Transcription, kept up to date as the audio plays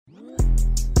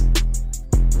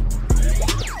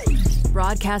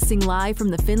Broadcasting live from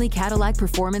the Finley Cadillac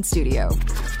Performance Studio.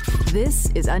 This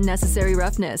is Unnecessary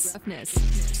Roughness.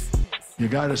 You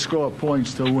got to score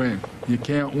points to win. You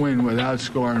can't win without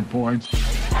scoring points.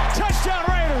 Touchdown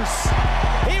Raiders!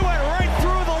 He went right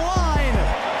through the line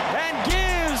and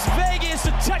gives Vegas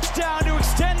a touchdown to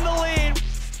extend the lead.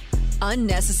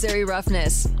 Unnecessary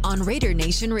Roughness on Raider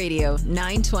Nation Radio,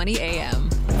 920 AM.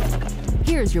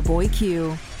 Here's your boy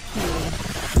Q.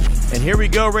 And here we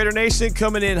go, Raider Nation,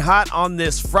 coming in hot on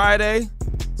this Friday.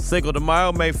 Cinco de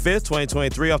Mayo, May 5th,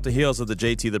 2023, off the heels of the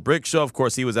JT the Brick Show. Of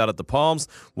course, he was out at the Palms,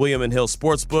 William and Hill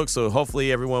Sportsbook, so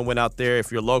hopefully everyone went out there. If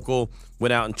you're local,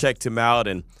 went out and checked him out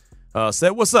and said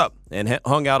what's up and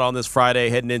hung out on this Friday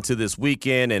heading into this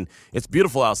weekend. And it's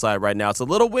beautiful outside right now. It's a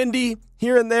little windy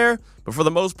here and there, but for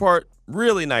the most part,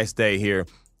 really nice day here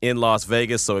in Las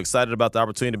Vegas. So excited about the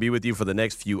opportunity to be with you for the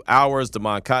next few hours.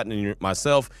 Damon Cotton and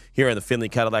myself here in the Finley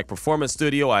Cadillac Performance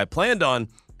Studio. I planned on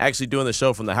actually doing the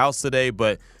show from the house today,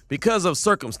 but because of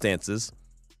circumstances,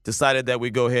 decided that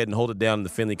we go ahead and hold it down in the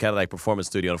Finley Cadillac Performance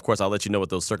Studio. And of course, I'll let you know what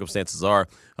those circumstances are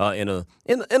in a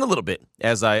little bit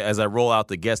as I roll out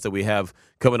the guests that we have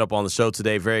coming up on the show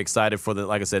today. Very excited for the,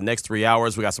 like I said, next 3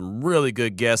 hours. We got some really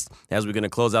good guests as we're going to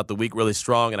close out the week really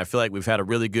strong. And I feel like we've had a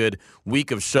really good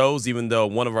week of shows, even though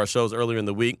one of our shows earlier in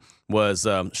the week was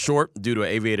short due to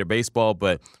Aviator Baseball.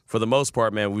 But for the most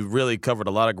part, man, we've really covered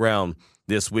a lot of ground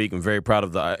this week. I'm very proud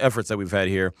of the efforts that we've had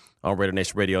here on Raider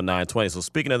Nation Radio 920. So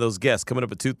speaking of those guests, coming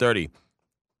up at 2:30,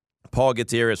 Paul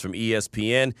Gutierrez from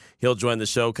ESPN. He'll join the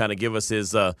show, kind of give us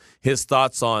his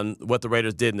thoughts on what the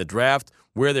Raiders did in the draft,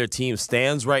 where their team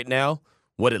stands right now,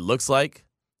 what it looks like.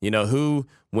 You know, who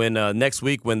when next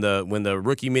week when the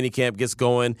rookie minicamp gets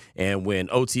going and when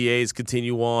OTAs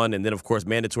continue on, and then of course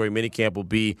mandatory minicamp will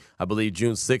be, I believe,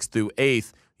 June 6th through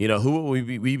 8th. You know, who will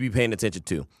we be paying attention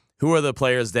to? Who are the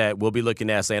players that we'll be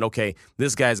looking at saying, okay,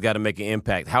 this guy's got to make an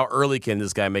impact? How early can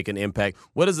this guy make an impact?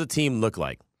 What does the team look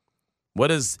like? What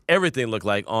does everything look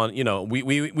like on, you know, we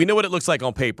know what it looks like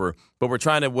on paper, but we're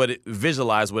trying to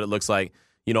visualize what it looks like,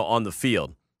 you know, on the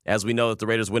field. As we know that the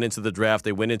Raiders went into the draft,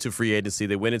 they went into free agency,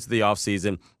 they went into the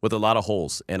offseason with a lot of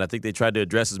holes. And I think they tried to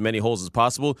address as many holes as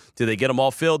possible. Did they get them all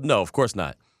filled? No, of course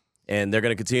not. And they're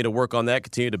going to continue to work on that,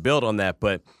 continue to build on that.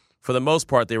 But for the most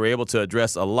part, they were able to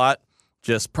address a lot.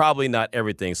 Just probably not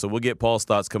everything. So we'll get Paul's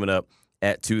thoughts coming up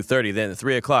at 2:30. Then at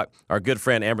 3 o'clock, our good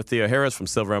friend Amber Thea Harris from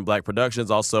Silver and Black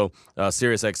Productions, also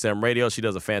Sirius XM Radio. She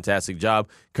does a fantastic job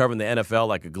covering the NFL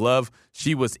like a glove.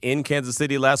 She was in Kansas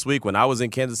City last week when I was in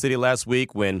Kansas City last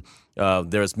week when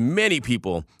there's many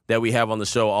people that we have on the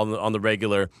show on the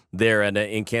regular there and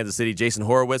in Kansas City. Jason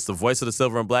Horowitz, the voice of the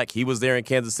Silver and Black, he was there in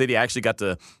Kansas City. I actually got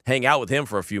to hang out with him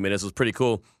for a few minutes. It was pretty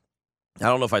cool. I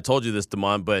don't know if I told you this,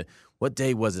 Damon, but what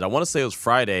day was it? I want to say it was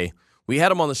Friday. We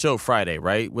had him on the show Friday,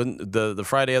 right? When the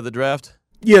Friday of the draft?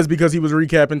 Yes, because he was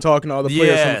recapping, talking to all the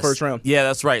players from the first round. Yeah,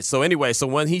 that's right. So anyway, so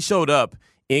when he showed up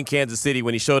in Kansas City,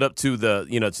 when he showed up to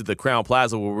the Crown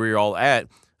Plaza where we were all at,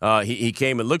 he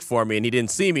came and looked for me, and he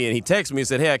didn't see me, and he texted me and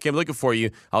said, hey, I came looking for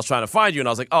you. I was trying to find you, and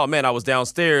I was like, oh, man, I was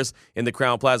downstairs in the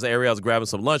Crown Plaza area. I was grabbing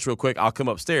some lunch real quick. I'll come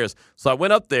upstairs. So I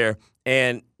went up there,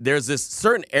 and there's this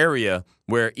certain area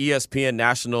where ESPN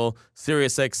National,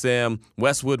 Sirius XM,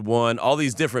 Westwood One, all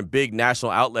these different big national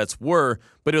outlets were,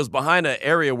 but it was behind an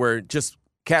area where just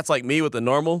cats like me with a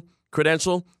normal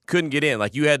credential couldn't get in.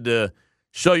 Like you had to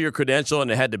show your credential, and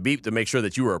it had to beep to make sure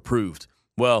that you were approved.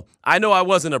 Well, I know I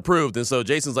wasn't approved, and so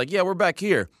Jason's like, yeah, we're back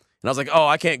here. And I was like, oh,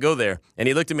 I can't go there. And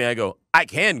he looked at me, I go, I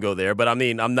can go there, but I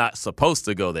mean, I'm not supposed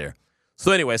to go there.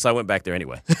 So anyway, I went back there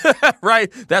anyway.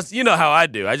 Right? That's, you know how I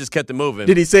do. I just kept it moving.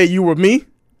 Did he say you were me?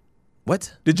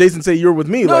 What? Did Jason say you're with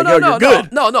me? No, you're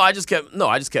good. No, I just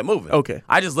kept moving. Okay.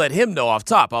 I just let him know off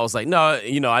top. I was like, no,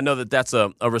 I know that that's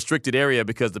a restricted area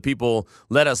because the people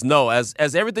let us know.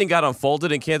 As everything got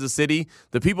unfolded in Kansas City,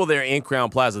 the people there in Crown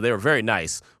Plaza, they were very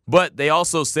nice. But they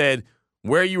also said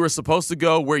where you were supposed to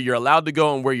go, where you're allowed to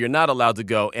go, and where you're not allowed to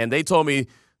go. And they told me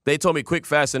quick,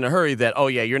 fast, in a hurry that, oh,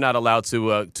 yeah, you're not allowed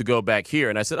to go back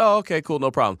here. And I said, oh, okay, cool, no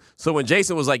problem. So when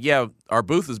Jason was like, yeah, our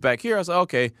booth is back here, I said,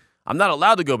 okay, I'm not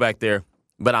allowed to go back there,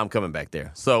 but I'm coming back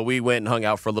there. So we went and hung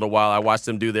out for a little while. I watched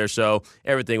them do their show.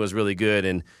 Everything was really good.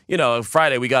 And,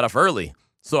 Friday we got off early.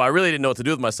 So I really didn't know what to do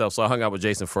with myself, so I hung out with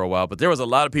Jason for a while. But there was a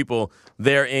lot of people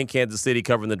there in Kansas City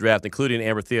covering the draft, including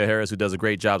Amber Thea Harris, who does a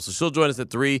great job. So she'll join us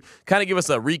at 3, kind of give us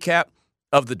a recap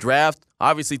of the draft,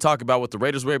 obviously talk about what the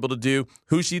Raiders were able to do,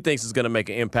 who she thinks is going to make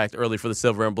an impact early for the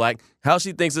Silver and Black, how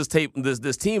she thinks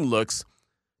this team looks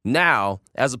now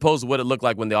as opposed to what it looked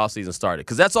like when the offseason started.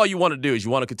 Because that's all you want to do is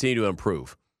you want to continue to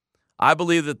improve. I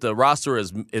believe that the roster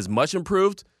is much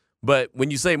improved, but when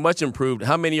you say much improved,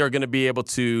 how many are going to be able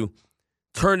to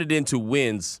turn it into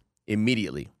wins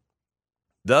immediately.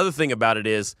 The other thing about it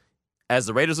is, as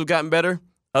the Raiders have gotten better,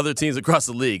 other teams across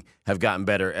the league have gotten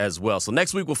better as well. So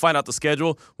next week we'll find out the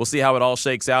schedule. We'll see how it all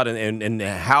shakes out and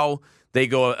how they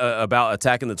go about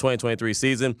attacking the 2023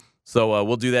 season. So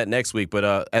we'll do that next week.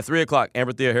 But at 3 o'clock,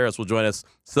 Amber Thea Harris will join us.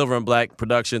 Silver and Black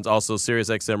Productions, also Sirius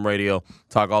XM Radio,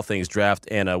 talk all things draft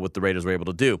and what the Raiders were able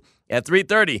to do. At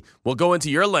 3:30, we'll go into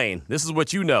your lane. This is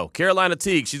what you know. Carolina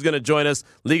Teague, she's going to join us.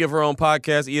 League of Her Own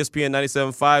podcast, ESPN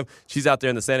 97.5. She's out there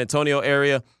in the San Antonio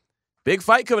area. Big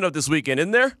fight coming up this weekend,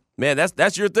 isn't there? Man,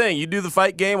 that's your thing. You do the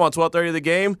fight game on 12:30 The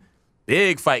Game.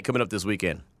 Big fight coming up this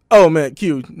weekend. Oh, man,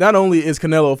 Q. Not only is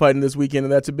Canelo fighting this weekend,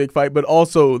 and that's a big fight, but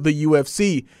also the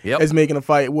UFC is making a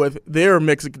fight with their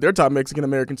top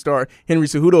Mexican-American star. Henry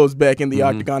Cejudo is back in the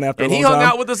octagon after a long time. And he hung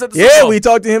out with us at the Super Bowl. Yeah, we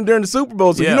talked to him during the Super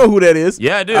Bowl, so you know who that is.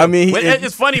 Yeah, I do. I mean,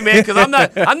 it's funny, man, because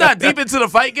I'm not deep into the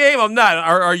fight game. I'm not.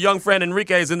 Our young friend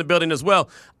Enrique is in the building as well.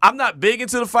 I'm not big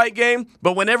into the fight game,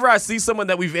 but whenever I see someone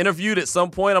that we've interviewed at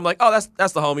some point, I'm like, oh,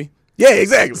 that's the homie. Yeah,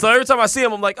 exactly. So every time I see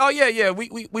him, I'm like, oh, yeah,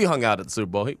 we hung out at the Super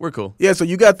Bowl. We're cool. Yeah, so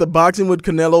you got the boxing with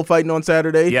Canelo fighting on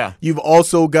Saturday. Yeah. You've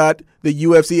also got the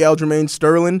UFC Aljamain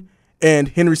Sterling and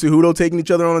Henry Cejudo taking each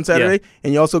other on Saturday. Yeah.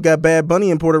 And you also got Bad Bunny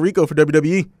in Puerto Rico for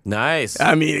WWE. Nice.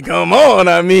 I mean, come on.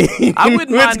 I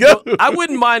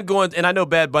wouldn't mind going, and I know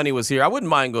Bad Bunny was here. I wouldn't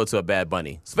mind going to a Bad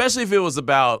Bunny, especially if it was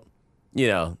about,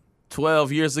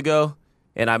 12 years ago,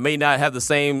 and I may not have the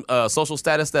same social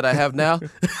status that I have now.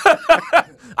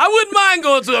 I wouldn't mind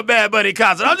going to a Bad Bunny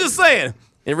concert. I'm just saying.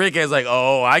 Enrique's like,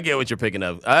 oh, I get what you're ppicking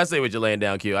up. I see what you're laying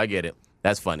down, Q. I get it.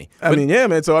 That's funny. I mean, yeah,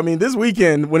 man. So, this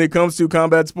weekend, when it comes to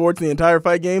combat sports, the entire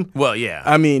fight game. Well, yeah.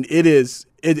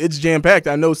 It's jam-packed.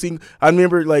 I remember,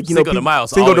 Cinco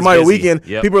de Mayo weekend,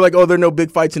 Yep. People are like, oh, there are no big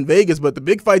fights in Vegas, but the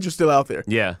big fights are still out there.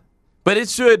 Yeah. But it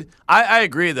should. I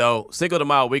agree, though. Cinco de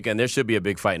Mayo weekend, there should be a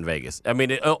big fight in Vegas.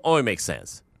 It only makes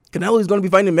sense. Canelo's going to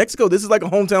be fighting in Mexico. This is like a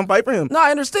hometown fight for him. No,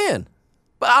 I understand.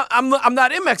 But I'm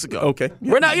not in Mexico. Okay.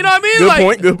 We're not, you know what I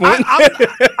mean? Good point.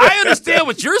 I understand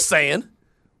what you're saying,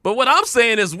 but what I'm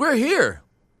saying is we're here.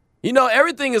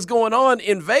 Everything is going on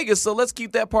in Vegas, so let's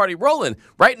keep that party rolling.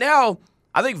 Right now,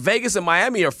 I think Vegas and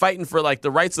Miami are fighting for, the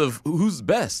rights of who's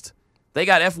best. They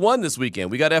got F1 this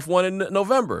weekend. We got F1 in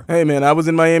November. Hey, man, I was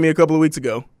in Miami a couple of weeks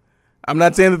ago. I'm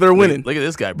not saying that they're winning. Look at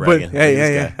this guy bragging. But,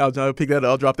 hey. I'll pick that up.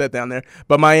 I'll drop that down there.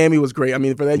 But Miami was great.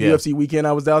 For that UFC weekend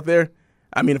I was out there,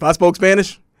 if I spoke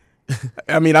Spanish,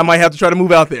 I might have to try to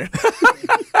move out there.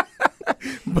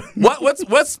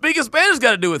 What's speaking Spanish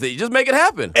got to do with it? You just make it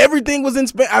happen. Everything was in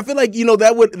Spanish. I feel like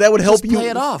that would help you. Play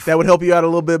it off. That would help you out a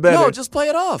little bit better. No, just play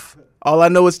it off. All I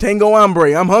know is tango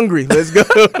hambre. I'm hungry. Let's go.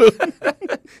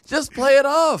 Just play it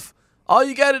off. All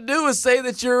you got to do is say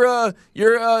that you're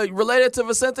related to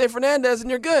Vicente Fernandez and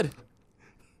you're good.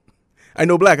 I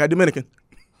know black. I'm Dominican.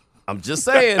 I'm just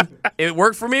saying. It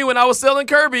worked for me when I was selling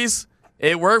Kirby's.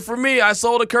 It worked for me. I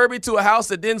sold a Kirby to a house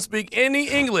that didn't speak any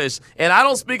English, and I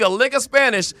don't speak a lick of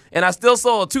Spanish, and I still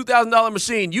sold a $2,000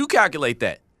 machine. You calculate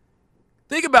that.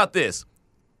 Think about this.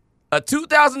 A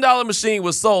 $2,000 machine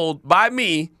was sold by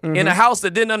me in a house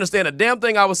that didn't understand a damn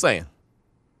thing I was saying.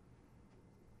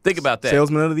 Think about that.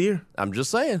 Salesman of the year. I'm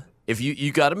just saying. If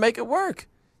you got to make it work.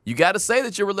 You got to say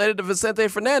that you're related to Vicente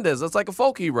Fernandez. That's like a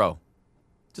folk hero.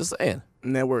 Just saying.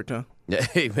 And that worked, huh? Yeah,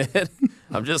 hey, man.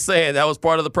 I'm just saying that was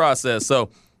part of the process. So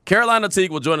Carolina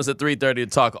Teague will join us at 3:30 to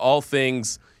talk all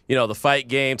things, the fight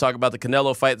game, talk about the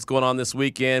Canelo fight that's going on this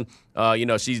weekend.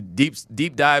 She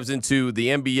deep dives into the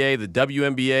NBA, the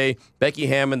WNBA, Becky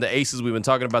Hammond, the Aces. We've been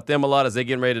talking about them a lot as they're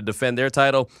getting ready to defend their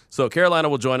title. So Carolina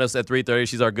will join us at 3:30.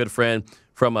 She's our good friend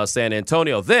from San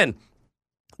Antonio. Then,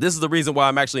 this is the reason why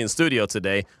I'm actually in studio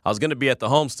today. I was going to be at the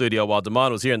home studio while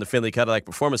Damon was here in the Finley Cadillac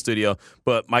Performance Studio,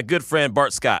 but my good friend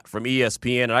Bart Scott from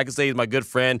ESPN, and I can say he's my good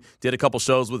friend, did a couple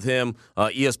shows with him,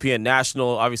 ESPN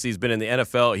National. Obviously, he's been in the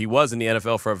NFL. He was in the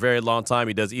NFL for a very long time.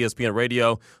 He does ESPN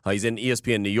Radio. He's in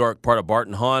ESPN New York, part of Bart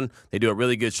and Hahn. They do a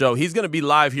really good show. He's going to be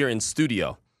live here in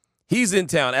studio. He's in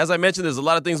town. As I mentioned, there's a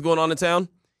lot of things going on in town.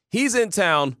 He's in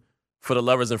town for the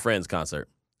Lovers and Friends concert.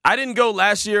 I didn't go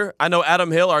last year. I know Adam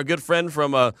Hill, our good friend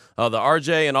from the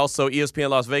RJ and also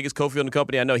ESPN Las Vegas, Cofield and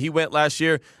Company. I know he went last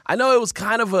year. I know it was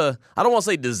kind of I don't want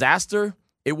to say disaster.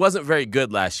 It wasn't very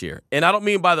good last year. And I don't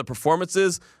mean by the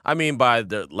performances. I mean by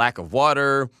the lack of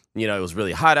water. It was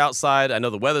really hot outside. I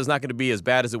know the weather's not going to be as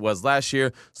bad as it was last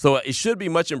year. So it should be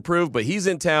much improved. But he's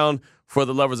in town for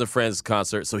the Lovers and Friends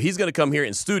concert. So he's going to come here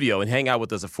in studio and hang out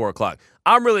with us at 4 o'clock.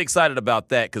 I'm really excited about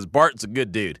that because Bart's a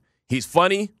good dude. He's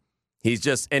funny.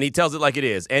 And he tells it like it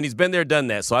is. And he's been there, done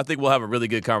that. So I think we'll have a really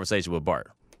good conversation with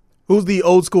Bart. Who's the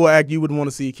old school act you would want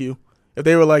to see, Q? If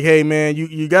they were like, hey, man,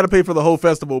 you got to pay for the whole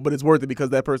festival, but it's worth it because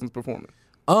that person's performing.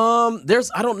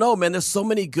 I don't know, man. There's so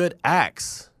many good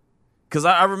acts. Because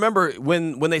I remember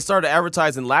when they started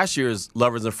advertising last year's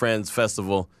Lovers and Friends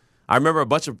Festival, I remember a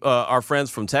bunch of our friends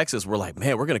from Texas were like,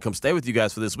 man, we're going to come stay with you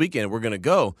guys for this weekend. We're going to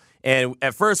go. And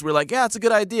at first we were like, yeah, it's a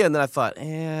good idea. And then I thought,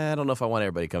 I don't know if I want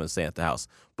everybody to come and stay at the house.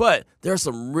 But there are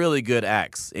some really good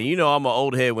acts. And I'm an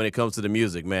old head when it comes to the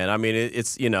music, man. I mean,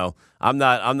 it's I'm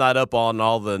not up on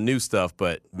all the new stuff,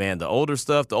 but man, the older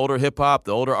stuff, the older hip hop,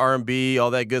 the older R&B,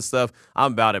 all that good stuff,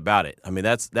 I'm about it. I mean,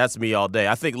 that's me all day.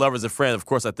 I think Lovers and Friends, of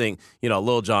course, I think,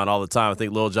 Lil Jon all the time. I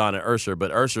think Lil Jon and Usher,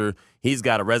 but Usher, he's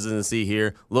got a residency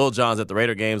here. Lil Jon's at the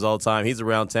Raider games all the time. He's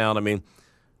around town. I mean,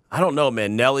 I don't know,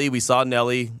 man. Nelly, we saw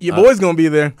Nelly. Your boy's going to be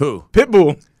there. Who?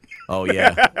 Pitbull. Oh,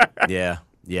 yeah.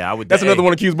 Yeah, I would. That's another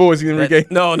one of Q's boys, Enrique.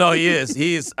 No, he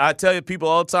is. I tell you, people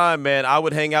all the time, man, I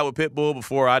would hang out with Pitbull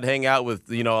before I'd hang out with,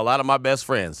 a lot of my best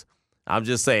friends. I'm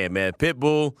just saying, man,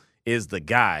 Pitbull is the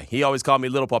guy. He always called me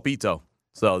Little Papito.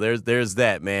 So there's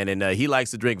that, man. And he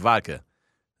likes to drink vodka.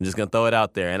 I'm just going to throw it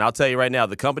out there. And I'll tell you right now,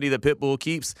 the company that Pitbull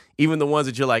keeps, even the ones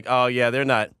that you're like, oh, yeah, they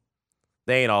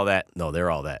ain't all that. No, they're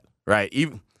all that, right?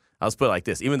 I'll just put it like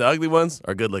this. Even the ugly ones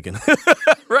are good looking,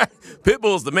 right?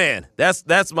 Pitbull's the man.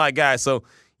 That's my guy. So,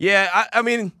 yeah, I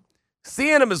mean,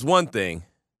 seeing him is one thing.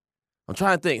 I'm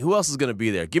trying to think. Who else is going to be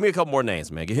there? Give me a couple more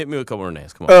names, man. Hit me with a couple more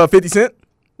names. Come on. 50 Cent?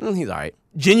 He's all right.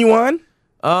 Genuine?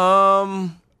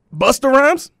 Busta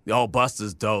Rhymes? Oh,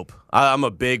 Busta's dope. I'm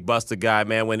a big Busta guy,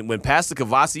 man. When Pastor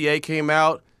Cavassier came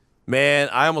out, man,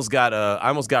 I almost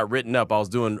got written up. I was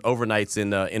doing overnights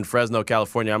in Fresno,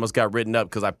 California. I almost got written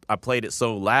up because I played it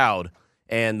so loud.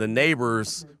 And the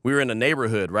neighbors, we were in a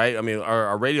neighborhood, right? I mean,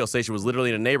 our radio station was literally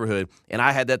in a neighborhood, and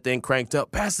I had that thing cranked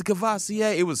up. Pastor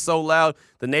Cavassier, it was so loud.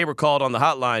 The neighbor called on the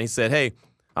hotline. He said, hey,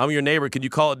 I'm your neighbor. Can you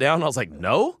call it down? I was like,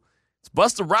 no. It's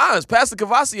Busta Rhymes. Pastor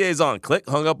Cavassier's on. Click,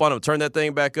 hung up on him, turned that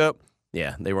thing back up.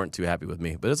 Yeah, they weren't too happy with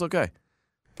me, but it's okay.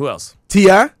 Who else?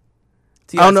 T.I.? I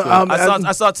don't know.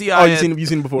 I saw T.I. Oh, you seen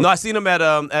him before? No, I seen him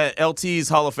at LT's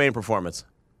Hall of Fame performance.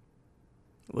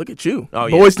 Look at you. Oh,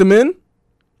 yeah. Boys to Men?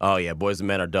 Oh, yeah, Boys and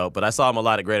Men are dope. But I saw him a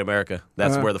lot at Great America.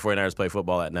 That's where the 49ers play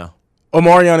football at now.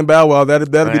 Omarion and Bow Wow, that'll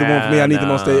be the one for me. I need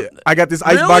them on stage. I got this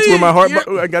ice box with my heart.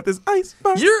 I got this ice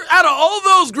box. You're out of all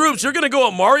those groups, you're going to go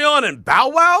Omarion and Bow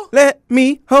Wow? Let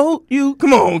me hold you.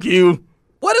 Come on, Q.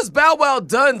 What has Bow Wow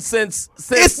done since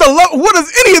It's the love. What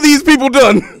has any of these people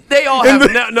done? They all have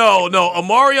no.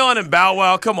 Omarion and Bow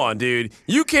Wow. Come on, dude.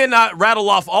 You cannot rattle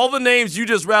off all the names you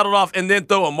just rattled off and then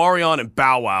throw Omarion and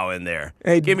Bow Wow in there.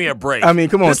 Hey, give me a break. I mean,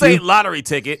 come on. This ain't lottery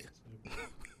ticket.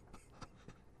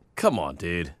 Come on,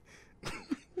 dude.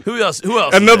 Who else?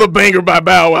 Another banger by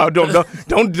Bow Wow.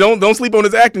 Don't sleep on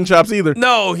his acting chops either.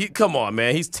 No, come on,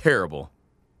 man. He's terrible.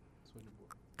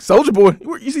 Soulja Boy.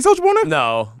 You see Soulja Boy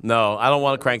now? No. I don't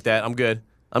want to crank that. I'm good.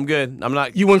 I'm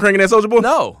not. You weren't cranking that Soulja Boy?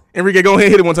 No. Enrique, go ahead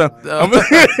and hit it one time.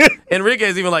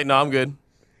 Enrique's even like, no, I'm good.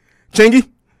 Chingy?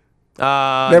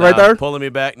 That right there? Pulling me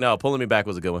back. No, Pulling Me Back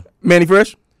was a good one. Manny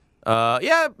Fresh?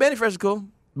 Yeah, Manny Fresh is cool.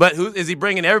 But is he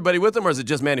bringing everybody with him, or is it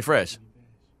just Manny Fresh?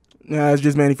 Nah, it's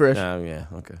just Manny Fresh. Yeah,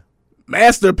 okay.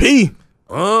 Master P.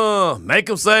 Make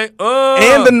him say,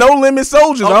 And the No Limit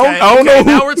Soldiers. Okay, I don't know.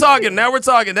 Now we're talking.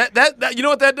 That you know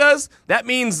what that does? That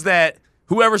means that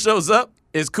whoever shows up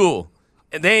is cool.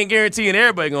 And they ain't guaranteeing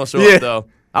everybody gonna show up though.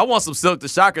 I want some Silk the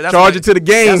Shocker. Charge it to the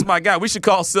game. That's my guy. We should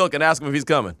call Silk and ask him if he's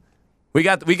coming. We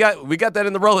got that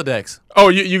in the Rolodex.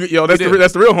 Oh,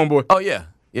 that's the real homeboy. Oh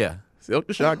yeah. Silk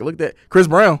the Shocker. Look at that. Chris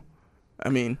Brown. I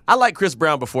mean, I like Chris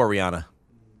Brown before Rihanna.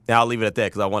 Now I'll leave it at that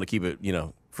because I want to keep it,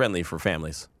 friendly for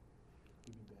families.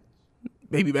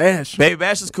 Baby Bash. Baby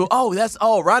Bash is cool.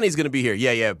 Ronnie's going to be here.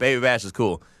 Yeah, Baby Bash is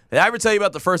cool. Did I ever tell you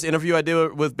about the first interview I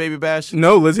did with Baby Bash?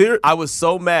 No, let's hear it. I was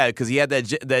so mad because he had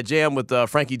that jam with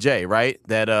Frankie J, right?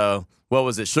 That, what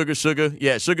was it, Sugar?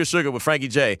 Yeah, Sugar with Frankie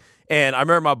J. And I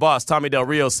remember my boss, Tommy Del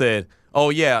Rio, said, oh,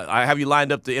 yeah, I have you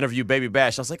lined up to interview Baby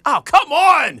Bash. I was like, oh, come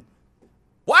on.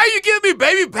 Why are you giving me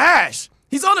Baby Bash?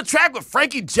 He's on the track with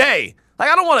Frankie J. Like,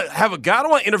 I don't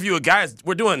want to interview a guy.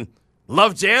 We're doing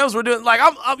love jams. We're doing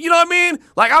I'm you know what I mean?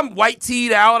 Like I'm white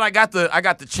teed out. I got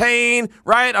the chain,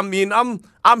 right? I mean,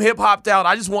 I'm hip hopped out.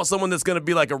 I just want someone that's gonna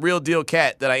be like a real deal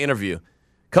cat that I interview.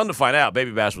 Come to find out,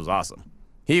 Baby Bash was awesome.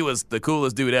 He was the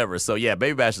coolest dude ever. So yeah,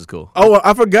 Baby Bash is cool. Oh,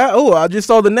 I forgot. Oh, I just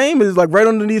saw the name. It's like right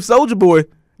underneath Soulja Boy.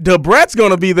 Da Brat's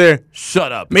gonna be there.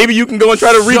 Shut up. Maybe you can go and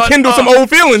try to rekindle some old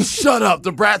feelings. Shut up.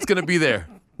 Da Brat's gonna be there.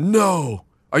 No.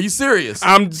 Are you serious?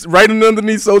 I'm right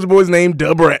underneath Soulja Boy's name,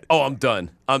 Da Brat. Oh, I'm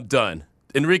done.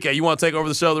 Enrique, you want to take over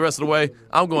the show the rest of the way?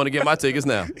 I'm going to get my tickets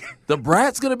now. The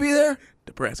Brat's going to be there?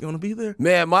 The Brat's going to be there.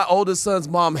 Man, my oldest son's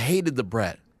mom hated the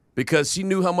Brat. because she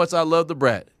knew how much I loved the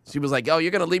brat. She was like, "Oh,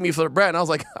 you're gonna leave me for the brat," and I was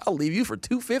like, "I'll leave you for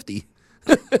 $2.50.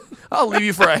 I'll leave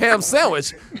you for a ham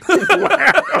sandwich."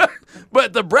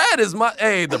 But the brat is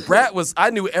the brat was. I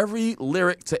knew every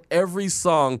lyric to every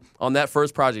song on that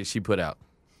first project she put out.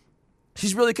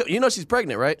 She's really cool. She's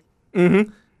pregnant, right?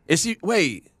 Mm-hmm. Is she?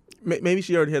 Wait. Maybe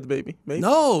she already had the baby. Maybe.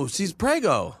 No, she's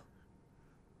preggo.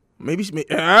 Maybe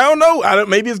I don't know.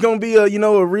 Maybe it's gonna be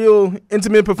a real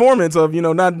intimate performance of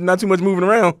not too much moving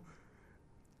around,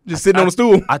 just sitting on a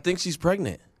stool. I think she's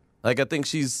pregnant. I think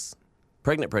she's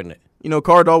pregnant.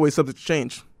 Card always subject to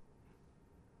change.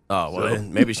 Oh well,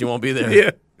 then maybe she won't be there.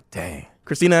 Yeah. Dang.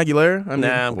 Christina Aguilera.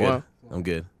 I'm good. Wow. I'm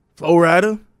good. Flo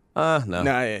Rida. No.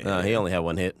 Nah, he only had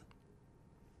one hit.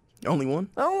 Only one?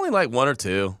 Only like one or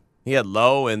two. He had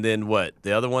Low, and then what?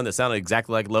 The other one that sounded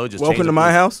exactly like Low. Just Welcome to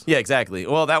My House? Yeah, exactly.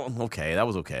 Well, that one, okay. That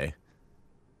was okay.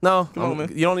 No, Come on,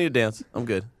 man. You don't need to dance. I'm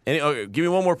good. Give me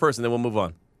one more person, then we'll move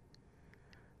on.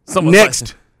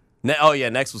 Next.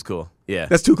 Next was cool. Yeah.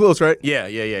 That's too close, right? Yeah.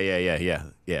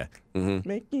 Mm-hmm.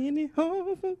 Making it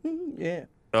home. Yeah.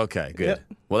 Okay, good. Yep.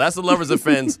 Well, that's the Lovers and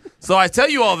Friends. So I tell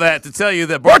you all that to tell you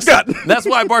that Bart Scott. That's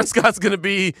why Bart Scott's going to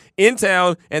be in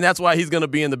town, and that's why he's going to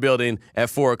be in the building at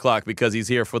 4 o'clock, because he's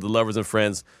here for the Lovers and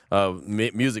Friends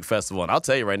music festival. And I'll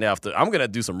tell you right now, I'm going to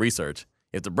do some research.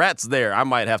 If the brat's there, I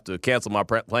might have to cancel my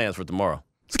plans for tomorrow.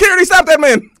 Security, stop that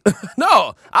man.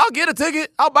 No, I'll get a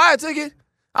ticket. I'll buy a ticket.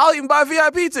 I'll even buy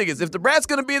VIP tickets. If the brat's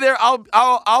going to be there,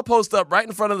 I'll post up right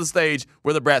in front of the stage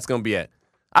where the brat's going to be at.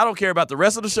 I don't care about the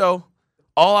rest of the show.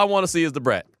 All I want to see is the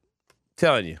brat.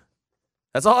 Telling you.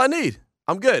 That's all I need.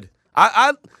 I'm good.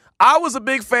 I was a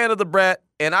big fan of the brat,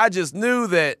 and I just knew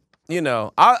that,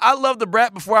 I loved the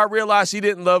brat before I realized she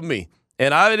didn't love me.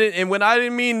 And when I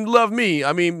didn't mean love me,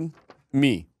 I mean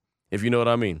me, if you know what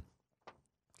I mean.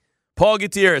 Paul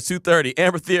Gutierrez, 2:30.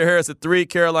 Amber Thea Harris at 3.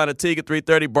 Carolina Teague at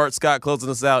 3:30. Bart Scott closing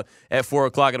us out at 4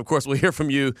 o'clock. And, of course, we'll hear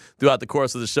from you throughout the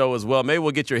course of the show as well. Maybe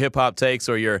we'll get your hip-hop takes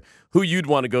or who you'd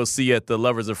want to go see at the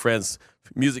Lovers and Friends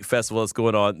Music Festival that's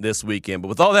going on this weekend. But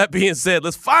with all that being said,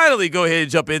 let's finally go ahead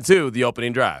and jump into the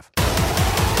opening drive.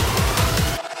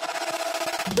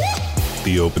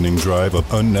 The opening drive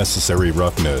of Unnecessary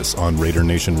Roughness on Raider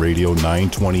Nation Radio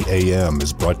 920 AM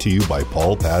is brought to you by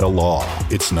Paul Pata Law.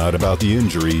 It's not about the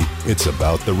injury, it's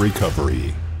about the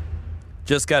recovery.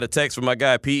 Just got a text from my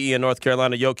guy PE in North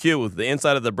Carolina. Yo, Q, with the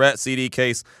inside of the Brat CD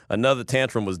case, another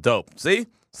tantrum was dope. See?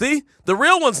 The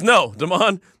real ones know,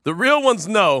 Damon. The real ones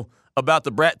know about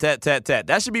the Brat tat tat tat.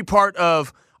 That should be part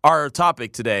of our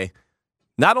topic today.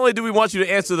 Not only do we want you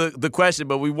to answer the question,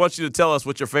 but we want you to tell us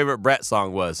what your favorite Brat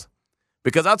song was.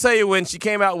 Because I'll tell you, when she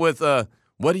came out with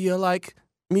What Do You Like?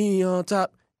 Me on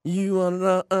top, you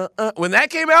on when that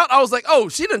came out, I was like, oh,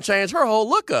 she done changed her whole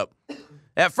look up.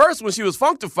 At first, when she was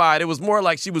Funktified, it was more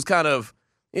like she was kind of,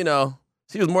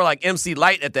 she was more like MC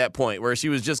Light at that point, where she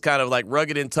was just kind of like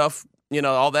rugged and tough,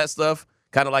 all that stuff,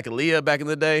 kind of like Aaliyah back in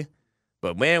the day.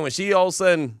 But, man, when she all of a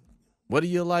sudden, what do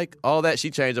you like? All that,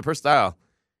 she changed up her style.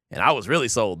 And I was really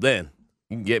sold then.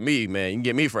 You can get me, man. You can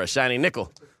get me for a shiny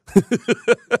nickel.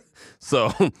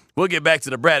 So we'll get back to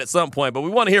the Brat at some point, but we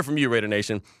want to hear from you, Raider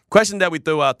Nation. Question that we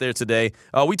threw out there today.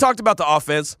 We talked about the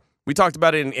offense. We talked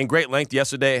about it in great length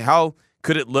yesterday. How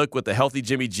could it look with the healthy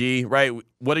Jimmy G, right?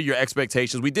 What are your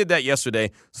expectations? We did that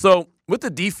yesterday. So with the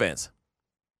defense,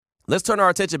 let's turn our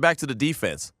attention back to the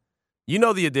defense. You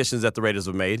know the additions that the Raiders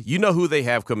have made. You know who they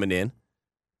have coming in.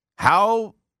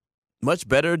 How much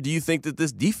better do you think that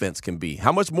this defense can be?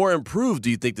 How much more improved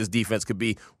do you think this defense could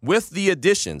be with the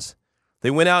additions? They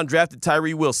went out and drafted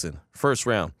Tyree Wilson, first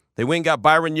round. They went and got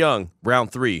Byron Young,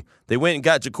 round 3. They went and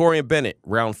got Jacorian Bennett,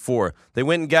 round 4. They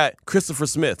went and got Christopher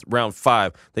Smith, round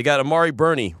 5. They got Amari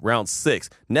Burney, round 6.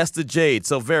 Nesta Jade,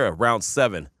 Silvera, round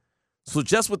 7. So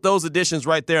just with those additions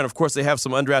right there, and of course they have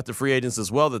some undrafted free agents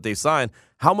as well that they signed,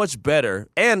 how much better,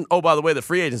 and oh, by the way, the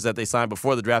free agents that they signed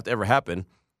before the draft ever happened,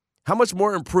 how much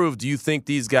more improved do you think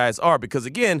these guys are? Because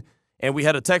again, and we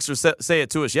had a texter say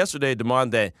it to us yesterday, Damon,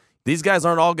 that these guys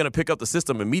aren't all going to pick up the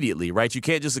system immediately, right? You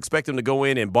can't just expect them to go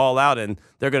in and ball out and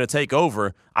they're going to take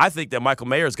over. I think that Michael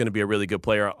Mayer is going to be a really good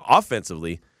player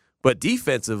offensively. But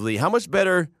defensively, how much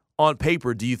better on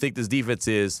paper do you think this defense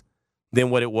is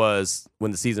than what it was when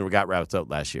the season got wrapped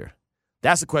up last year?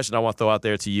 That's the question I want to throw out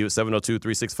there to you.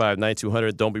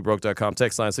 702-365-9200, don'tbebroke.com,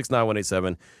 text line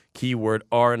 69187, keyword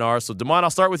R&R. So, Damon,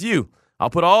 I'll start with you. I'll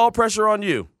put all pressure on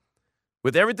you.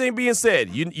 With everything being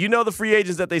said, you know the free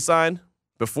agents that they signed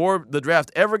before the draft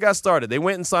ever got started. They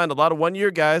went and signed a lot of one-year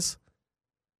guys.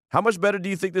 How much better do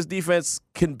you think this defense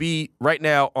can be right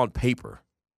now on paper?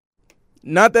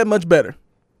 Not that much better.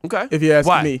 Okay. If you ask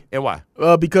me. And why?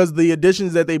 Because the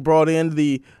additions that they brought in,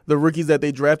 the rookies that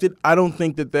they drafted, I don't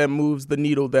think that moves the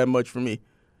needle that much for me.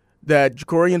 That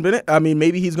Jacorian Bennett, I mean,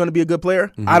 maybe he's going to be a good player.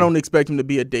 Mm-hmm. I don't expect him to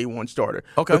be a day one starter.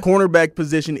 Okay. The cornerback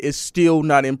position is still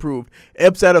not improved.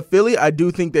 Epps out of Philly, I do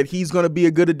think that he's going to be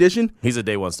a good addition. He's a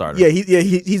day one starter. Yeah,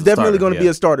 he's definitely going to be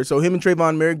a starter. So him and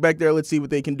Trayvon Merrick back there, let's see what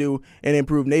they can do and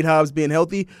improve. Nate Hobbs being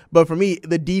healthy. But for me,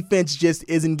 the defense just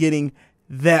isn't getting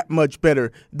that much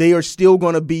better. They are still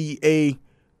going to be a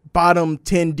bottom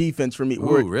 10 defense for me.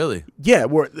 Ooh, really? Yeah,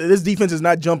 where this defense is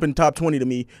not jumping top 20 to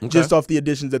me just off the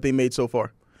additions that they made so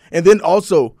far. And then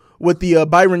also with the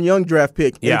Byron Young draft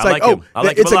pick, yeah, it's like him.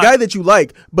 It's a guy that you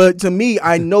like. But to me,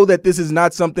 I know that this is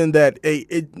not something that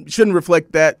it shouldn't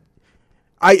reflect that.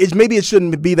 Maybe it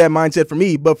shouldn't be that mindset for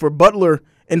me. But for Butler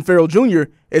and Farrell Jr.,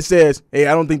 it says, hey,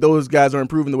 I don't think those guys are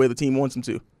improving the way the team wants them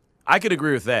to. I could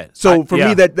agree with that. So for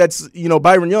me, that's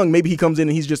Byron Young. Maybe he comes in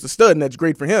and he's just a stud, and that's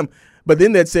great for him. But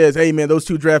then that says, hey, man, those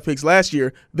 2 draft picks last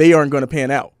year, they aren't going to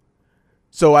pan out.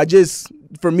 So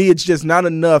for me, it's just not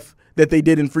enough that they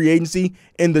did in free agency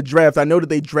in the draft. I know that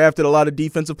they drafted a lot of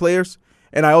defensive players,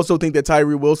 and I also think that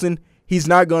Tyree Wilson, he's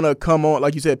not going to come on.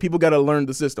 Like you said, people got to learn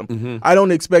the system. Mm-hmm. I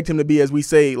don't expect him to be, as we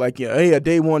say, like, hey, a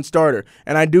day one starter.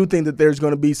 And I do think that there's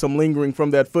going to be some lingering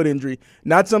from that foot injury.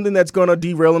 Not something that's going to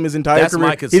derail him his entire career.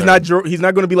 My concern. He's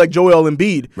not going to be like Joel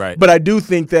Embiid. Right. But I do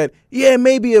think that,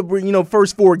 maybe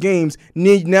first 4 games,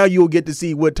 now you'll get to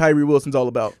see what Tyree Wilson's all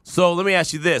about. So let me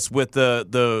ask you this. With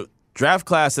the draft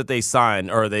class that they signed,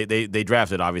 or they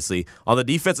drafted, obviously, on the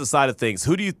defensive side of things,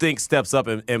 who do you think steps up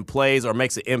and plays or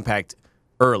makes an impact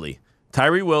early?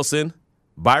 Tyree Wilson,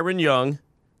 Byron Young,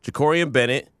 Jacorian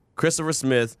Bennett, Christopher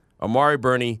Smith, Amari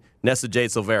Burney, Nessa Jade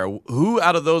Silvera. Who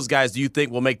out of those guys do you think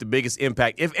will make the biggest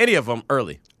impact, if any of them,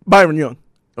 early? Byron Young.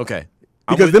 Okay.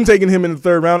 Because them taking him in the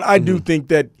 3rd round, I do think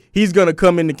that he's going to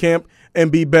come into camp and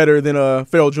be better than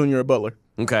Farrell Jr. or Butler.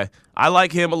 Okay. I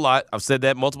like him a lot. I've said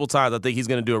that multiple times. I think he's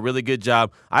going to do a really good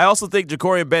job. I also think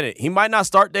Jacorian Bennett, he might not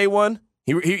start day one.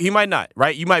 He might not,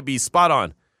 right? You might be spot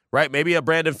on, right? Maybe a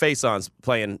Brandon Faison's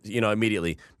playing,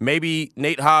 immediately. Maybe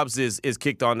Nate Hobbs is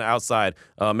kicked on the outside.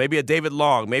 Maybe a David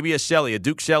Long. Maybe a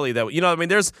Duke Shelley.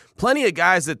 There's plenty of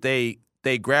guys that they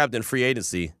grabbed in free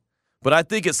agency. But I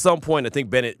think at some point, I think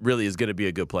Bennett really is going to be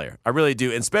a good player. I really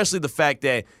do, and especially the fact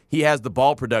that he has the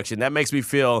ball production. That makes me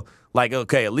feel like,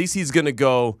 okay, at least he's going to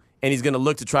go and he's going to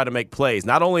look to try to make plays.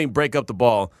 Not only break up the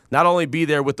ball, not only be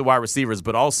there with the wide receivers,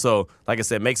 but also, like I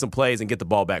said, make some plays and get the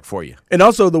ball back for you. And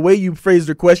also, the way you phrased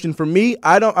your question, for me,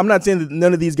 I'm not saying that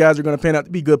none of these guys are going to pan out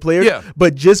to be good players,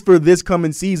 but just for this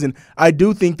coming season, I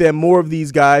do think that more of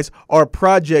these guys are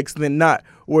projects than not.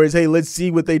 Whereas, hey, let's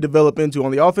see what they develop into.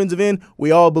 On the offensive end,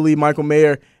 we all believe Michael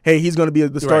Mayer, hey, he's going to be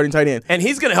the starting tight end. And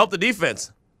he's going to help the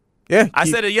defense. Yeah. I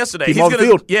said it yesterday. Keep him off the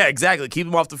field. Yeah, exactly. Keep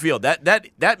him off the field.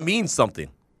 That means something.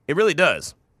 It really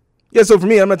does. Yeah, so for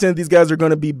me, I'm not saying that these guys are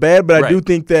going to be bad, but I do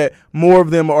think that more of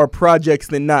them are projects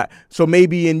than not. So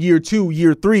maybe in year 2,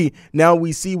 year 3, now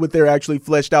we see what they're actually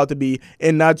fleshed out to be,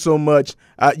 and not so much,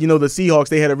 the Seahawks,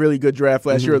 they had a really good draft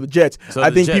last year, or the Jets. So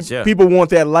I think people want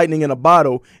that lightning in a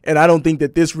bottle, and I don't think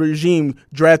that this regime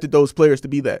drafted those players to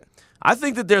be that. I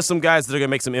think that there's some guys that are going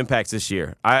to make some impacts this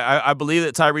year. I believe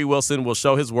that Tyree Wilson will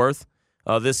show his worth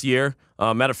this year.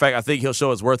 Matter of fact, I think he'll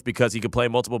show his worth because he can play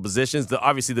multiple positions.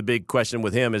 Obviously, the big question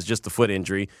with him is just the foot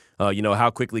injury. How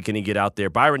quickly can he get out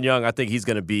there? Byron Young, I think he's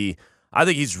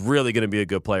really going to be a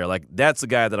good player. Like, that's the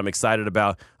guy that I'm excited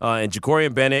about. And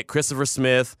Jacorian Bennett, Christopher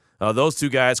Smith, those 2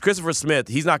 guys. Christopher Smith,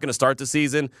 he's not going to start the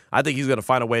season. I think he's going to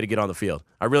find a way to get on the field.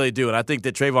 I really do. And I think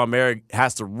that Trayvon Merrick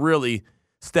has to really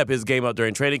step his game up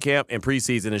during training camp and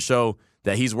preseason and show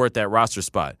that he's worth that roster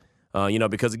spot.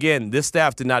 Because, again, this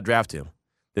staff did not draft him.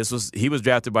 He was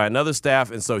drafted by another staff,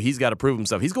 and so he's got to prove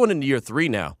himself. He's going into year 3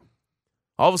 now.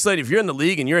 All of a sudden, if you're in the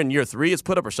league and you're in year 3, it's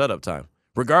put up or shut up time.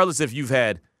 Regardless if you've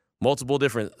had multiple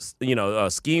different,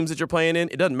 schemes that you're playing in,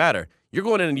 it doesn't matter. You're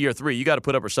going into year 3. You got to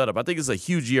put up or shut up. I think it's a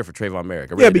huge year for Trayvon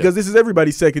Merrick. Really because this is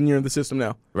everybody's second year in the system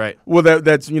now. Right. Well,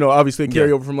 that's obviously a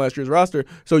carryover from last year's roster,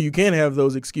 so you can't have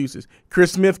those excuses.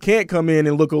 Chris Smith can't come in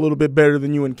and look a little bit better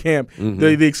than you in camp. Mm-hmm.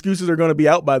 The excuses are going to be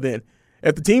out by then.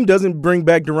 If the team doesn't bring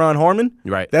back Deron Harmon,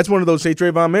 that's one of those, say,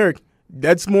 Trayvon Merrick,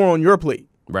 that's more on your plate.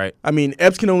 Right. I mean,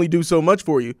 Epps can only do so much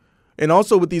for you. And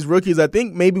also with these rookies, I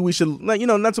think maybe we should,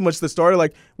 not so much the starter,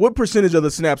 like what percentage of the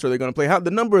snaps are they going to play?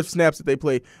 The number of snaps that they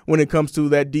play when it comes to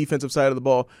that defensive side of the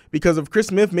ball. Because of Chris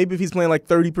Smith, maybe if he's playing like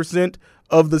 30%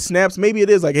 of the snaps, maybe it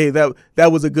is like, hey,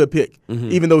 that was a good pick,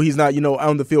 even though he's not,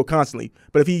 on the field constantly.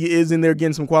 But if he is in there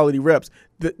getting some quality reps,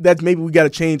 that's maybe we got to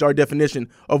change our definition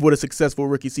of what a successful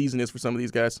rookie season is for some of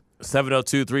these guys.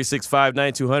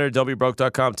 702-365-9200,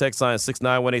 WBroke.com, text line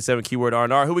 69187, keyword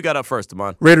R&R. Who we got up first,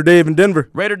 Damon? Raider Dave in Denver.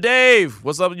 Raider Dave,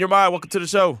 what's up in your mind? Welcome to the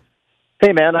show.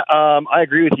 Hey, man, I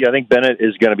agree with you. I think Bennett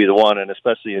is going to be the one, and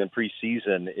especially in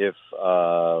preseason, if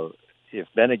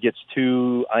Bennett gets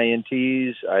 2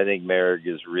 INTs, I think Merrick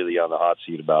is really on the hot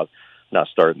seat about not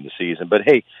starting the season. But,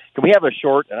 hey, can we have a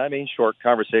short, and I mean short,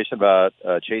 conversation about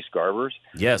Chase Garbers?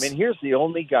 Yes. I mean, here's the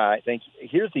only guy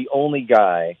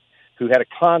who had a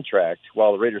contract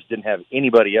while the Raiders didn't have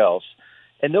anybody else,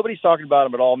 and nobody's talking about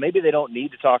him at all. Maybe they don't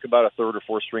need to talk about a third or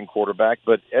fourth string quarterback,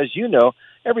 but as you know,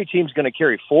 every team's going to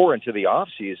carry 4 into the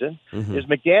offseason. Is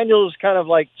McDaniels kind of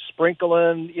like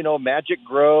sprinkling, Magic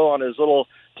Grow on his little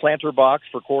planter box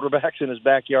for quarterbacks in his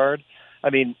backyard? I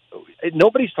mean,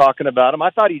 nobody's talking about him. I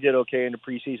thought he did okay in the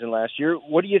preseason last year.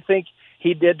 What do you think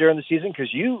he did during the season?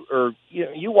 Because you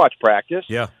watch practice.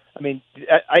 Yeah. I mean,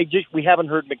 we haven't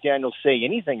heard McDaniels say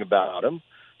anything about him.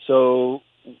 So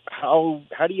how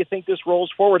do you think this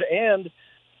rolls forward? And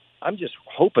I'm just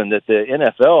hoping that the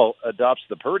NFL adopts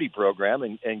the Purdy program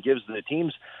and gives the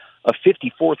teams a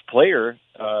 54th player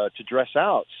to dress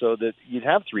out so that you'd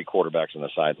have 3 quarterbacks on the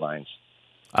sidelines.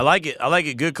 I like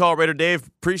it. Good call, Raider Dave.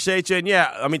 Appreciate you. And,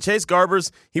 yeah, I mean, Chase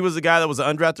Garbers, he was a guy that was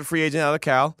an undrafted free agent out of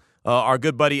Cal. Our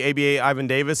good buddy, ABA Ivan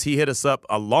Davis, he hit us up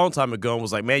a long time ago and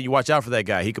was like, man, you watch out for that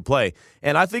guy. He could play.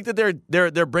 And I think that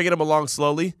they're bringing him along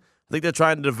slowly. I think they're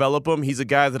trying to develop him. He's a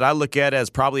guy that I look at as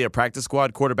probably a practice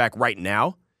squad quarterback right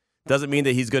now. Doesn't mean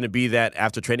that he's going to be that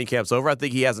after training camp's over. I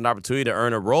think he has an opportunity to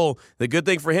earn a role. The good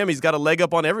thing for him, he's got a leg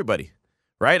up on everybody,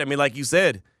 right? I mean, like you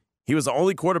said, he was the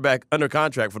only quarterback under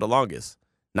contract for the longest.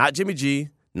 Not Jimmy G,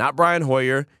 not Brian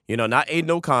Hoyer, not Aiden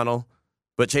O'Connell,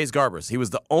 but Chase Garbers. He was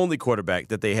the only quarterback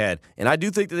that they had. And I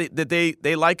do think that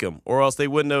they like him, or else they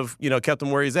wouldn't have, kept him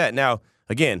where he's at. Now,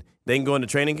 again, they can go into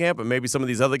training camp and maybe some of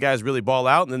these other guys really ball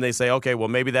out, and then they say, okay, well,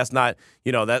 maybe that's not,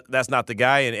 that's not the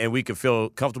guy, and we could feel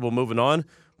comfortable moving on.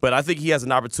 But I think he has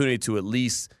an opportunity to at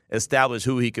least establish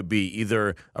who he could be,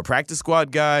 either a practice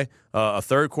squad guy, a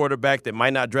third quarterback that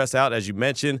might not dress out, as you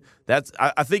mentioned.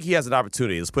 I think he has an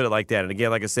opportunity. Let's put it like that. And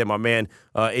again, like I said, my man,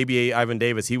 ABA Ivan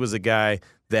Davis, he was a guy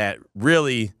that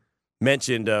really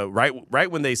mentioned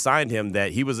right when they signed him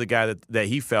that he was a guy that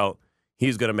he felt he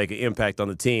was going to make an impact on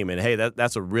the team. And hey,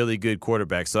 that's a really good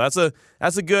quarterback. So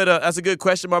that's a good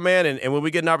question, my man. And when we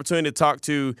get an opportunity to talk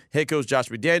to head coach Josh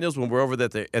McDaniels when we're over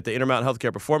at the Intermountain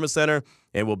Healthcare Performance Center,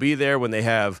 and we'll be there when they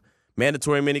have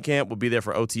mandatory minicamp, we'll be there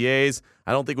for OTAs.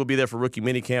 I don't think we'll be there for rookie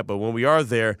minicamp, but when we are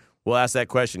there, we'll ask that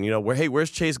question.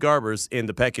 Where's Chase Garbers in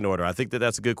the pecking order? I think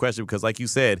that's a good question because, like you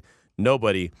said,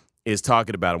 nobody is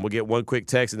talking about him. We'll get one quick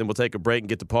text, and then we'll take a break and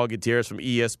get to Paul Gutierrez from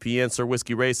ESPN. Sir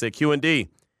Whiskey Ray said, Q&D.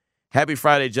 Happy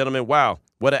Friday, gentlemen. Wow,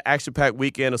 what an action-packed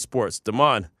weekend of sports.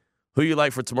 Damon, who you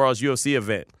like for tomorrow's UFC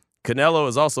event? Canelo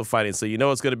is also fighting, so you know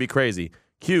it's going to be crazy.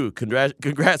 Q,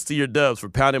 congrats to your Dubs for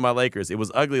pounding my Lakers. It was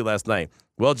ugly last night.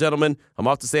 Well, gentlemen, I'm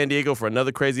off to San Diego for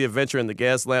another crazy adventure in the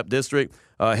Gaslamp District,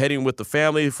 heading with the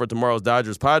family for tomorrow's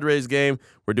Dodgers-Padres game.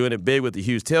 We're doing it big with the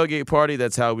huge tailgate party.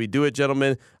 That's how we do it,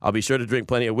 gentlemen. I'll be sure to drink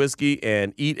plenty of whiskey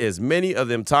and eat as many of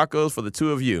them tacos for the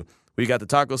 2 of you. We got the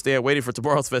taco stand waiting for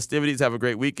tomorrow's festivities. Have a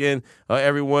great weekend,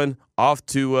 everyone. Off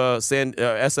to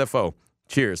SFO.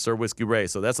 Cheers, Sir Whiskey Ray.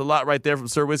 So that's a lot right there from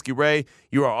Sir Whiskey Ray.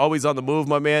 You are always on the move,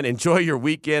 my man. Enjoy your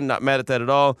weekend. Not mad at that at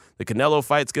all. The Canelo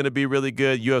fight's going to be really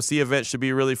good. UFC event should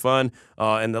be really fun.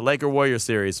 And the Laker-Warrior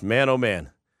series, man, oh, man.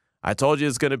 I told you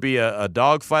it's going to be a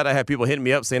dog fight. I had people hitting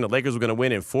me up saying the Lakers were going to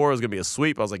win in 4. It was going to be a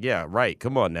sweep. I was like, yeah, right.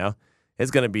 Come on now.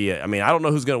 It's going to be I don't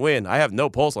know who's going to win. I have no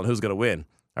pulse on who's going to win.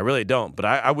 I really don't, but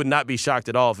I would not be shocked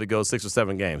at all if it goes 6 or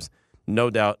 7 games. No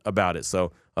doubt about it.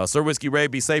 So, Sir Whiskey Ray,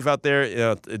 be safe out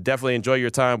there. Definitely enjoy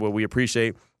your time, but we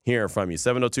appreciate hearing from you.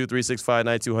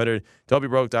 702-365-9200,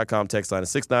 WBroke.com, text line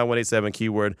 69187,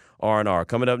 keyword R&R.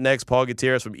 Coming up next, Paul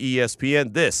Gutierrez from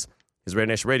ESPN. This is Raider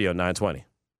Nation Radio 920.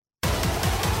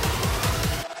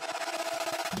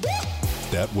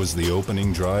 That was the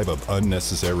opening drive of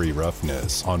Unnecessary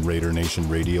Roughness on Raider Nation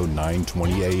Radio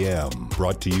 920 AM.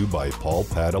 Brought to you by Paul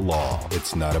Pata Law.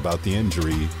 It's not about the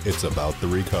injury, it's about the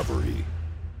recovery.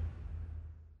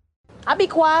 I be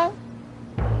quiet,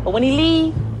 but when he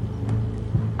leave,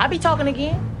 I be talking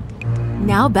again.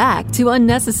 Now back to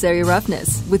Unnecessary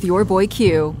Roughness with your boy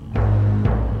Q.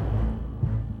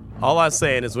 All I'm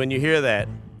saying is when you hear that,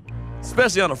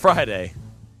 especially on a Friday,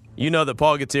 you know that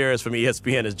Paul Gutierrez from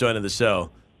ESPN is joining the show.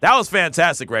 That was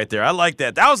fantastic right there. I like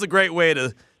that. That was a great way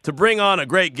to to bring on a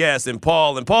great guest in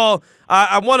Paul. And Paul,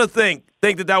 I want to think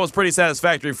that was pretty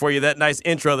satisfactory for you, that nice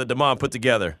intro that Damon put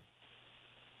together.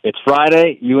 It's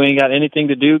Friday. You ain't got anything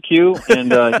to do, Q. And,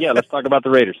 let's talk about the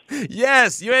Raiders.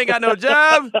 Yes, you ain't got no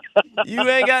job. You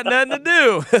ain't got nothing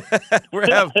to do. We're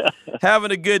having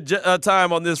a good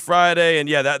time on this Friday. And,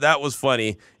 yeah, that was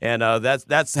funny. And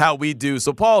that's how we do.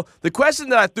 So, Paul, the question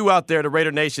that I threw out there to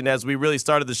Raider Nation as we really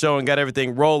started the show and got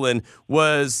everything rolling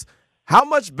was, how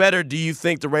much better do you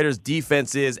think the Raiders'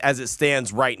 defense is as it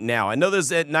stands right now? I know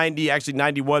there's at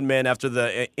 91 men after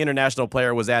the international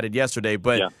player was added yesterday,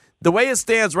 but – the way it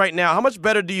stands right now, how much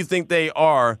better do you think they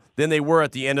are than they were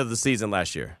at the end of the season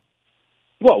last year?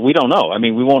 Well, we don't know. I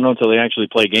mean, we won't know until they actually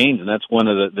play games, and that's one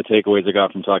of the takeaways I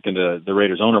got from talking to the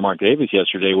Raiders owner, Mark Davis,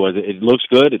 yesterday, was it looks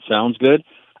good, it sounds good.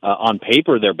 On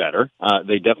paper, they're better.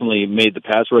 They definitely made the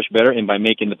pass rush better, and by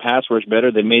making the pass rush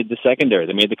better, they made the secondary.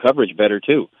 They made the coverage better,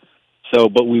 too. So,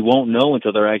 but we won't know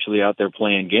until they're actually out there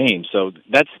playing games. So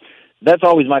that's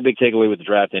always my big takeaway with the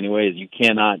draft anyway, is you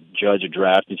cannot judge a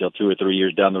draft until 2 or 3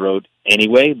 years down the road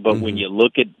anyway. But when you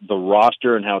look at the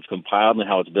roster and how it's compiled and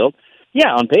how it's built, yeah,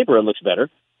 on paper it looks better.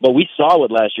 But we saw what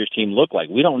last year's team looked like.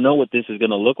 We don't know what this is going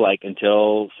to look like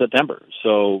until September.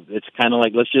 So it's kind of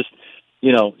like, let's just,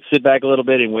 sit back a little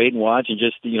bit and wait and watch and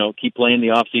just, keep playing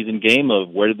the off-season game of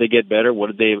where did they get better,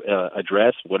 what did they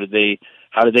address,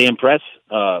 how did they impress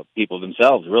people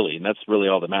themselves, really, and that's really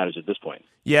all that matters at this point.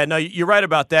 Yeah, no, you're right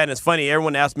about that, and it's funny.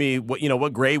 Everyone asked me,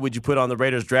 what grade would you put on the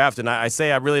Raiders draft, and I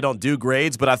say I really don't do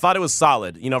grades, but I thought it was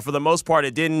solid. For the most part,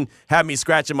 it didn't have me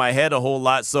scratching my head a whole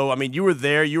lot. So, I mean, you were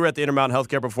there. You were at the Intermountain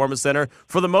Healthcare Performance Center.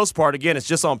 For the most part, again, it's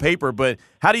just on paper, but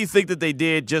how do you think that they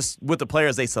did just with the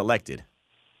players they selected?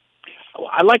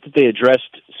 I like that they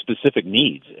addressed specific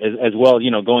needs as well.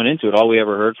 Going into it, all we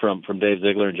ever heard from Dave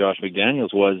Ziegler and Josh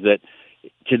McDaniels was that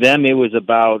to them it was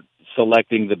about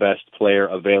selecting the best player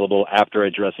available after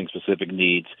addressing specific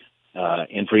needs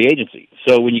in free agency.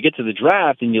 So when you get to the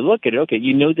draft and you look at it, okay,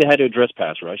 you knew they had to address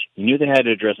pass rush. You knew they had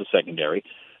to address the secondary.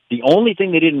 The only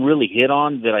thing they didn't really hit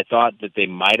on that I thought that they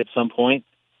might at some point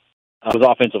was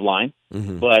offensive line.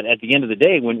 Mm-hmm. But at the end of the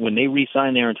day, when they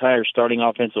re-signed their entire starting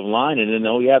offensive line, and then,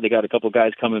 they got a couple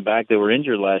guys coming back that were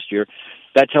injured last year,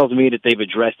 that tells me that they've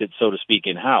addressed it, so to speak,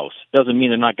 in-house. Doesn't mean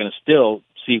they're not going to still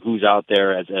see who's out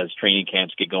there as training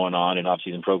camps get going on and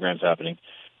off-season programs happening.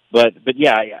 But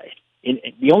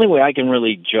the only way I can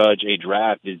really judge a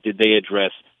draft is, did they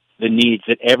address the needs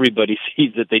that everybody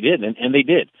sees that they did? And they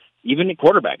did. Even at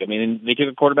quarterback. I mean, they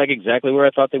took a quarterback exactly where I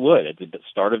thought they would at the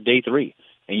start of day 3.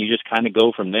 And you just kind of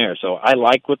go from there. So I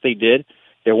like what they did.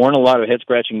 There weren't a lot of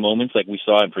head-scratching moments like we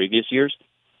saw in previous years.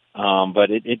 But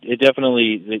it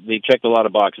definitely, they checked a lot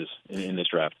of boxes in this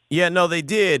draft. Yeah, no, they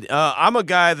did. I'm a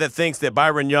guy that thinks that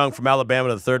Byron Young from Alabama,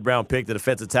 the third-round pick, the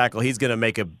defensive tackle, he's going to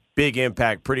make a big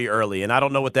impact pretty early. And I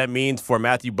don't know what that means for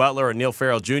Matthew Butler or Neil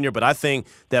Farrell Jr., but I think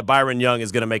that Byron Young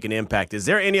is going to make an impact. Is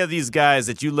there any of these guys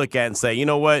that you look at and say, you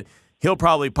know what, he'll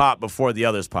probably pop before the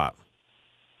others pop?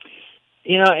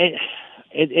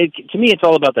 To me, it's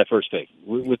all about that first pick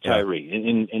with Tyree.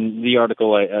 In the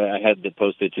article I had that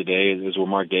posted today is where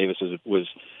Mark Davis was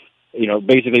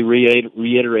basically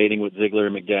reiterating what Ziegler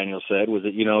and McDaniel said, was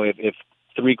that, if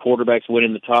 3 quarterbacks went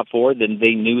in the top 4, then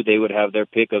they knew they would have their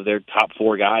pick of their top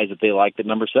 4 guys that they liked at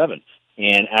number 7.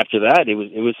 And after that, it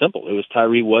was simple. It was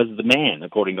Tyree was the man,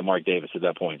 according to Mark Davis at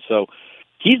that point. So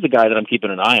he's the guy that I'm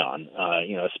keeping an eye on,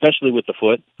 especially with the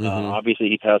foot. Mm-hmm. Obviously,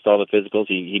 he passed all the physicals.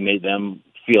 He made them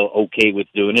feel okay with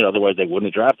doing it. Otherwise, they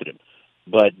wouldn't have drafted him.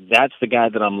 But that's the guy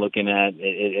that I'm looking at.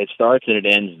 It starts and it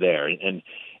ends there. And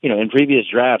in previous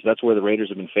drafts, that's where the Raiders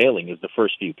have been failing, is the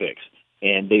first few picks.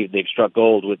 And they've struck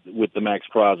gold with the Max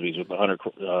Crosbys, with the Hunter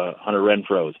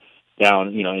Renfros down,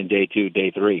 in day 2, day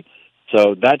 3.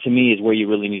 So that, to me, is where you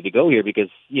really need to go here, because,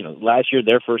 last year,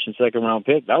 their first and second round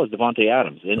pick, that was Devontae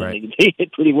Adams. And right. They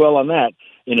hit pretty well on that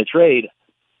in a trade.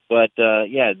 But, to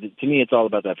me, it's all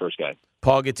about that first guy.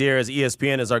 Paul Gutierrez,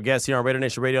 ESPN, is our guest here on Raider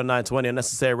Nation Radio 920.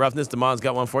 Unnecessary Roughness. Damon's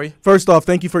got one for you. First off,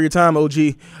 thank you for your time, OG.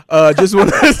 Just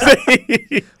want to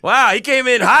say, wow, he came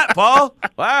in hot, Paul.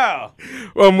 Wow.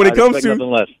 When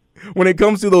it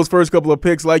comes to those first couple of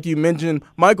picks, like you mentioned,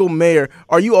 Michael Mayer,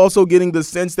 are you also getting the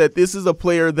sense that this is a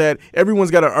player that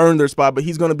everyone's got to earn their spot, but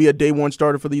he's going to be a day 1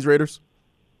 starter for these Raiders?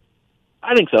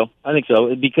 I think so.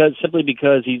 Simply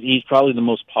because he's probably the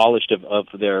most polished of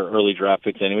their early draft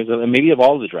picks, anyways, and maybe of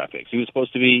all of the draft picks. He was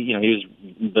supposed to be, he was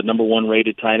the number 1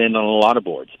 rated tight end on a lot of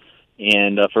boards,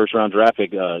 and a first round draft pick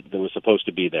that was supposed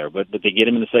to be there. But they get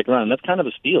him in the second round, and that's kind of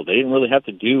a steal. They didn't really have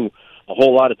to do a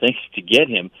whole lot of things to get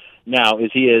him. Now,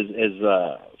 is he as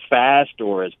fast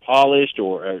or as polished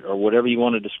or whatever you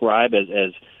want to describe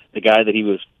as the guy that he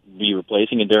was be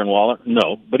replacing in Darren Waller?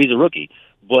 No, but he's a rookie.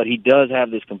 But he does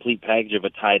have this complete package of a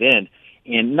tight end.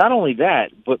 And not only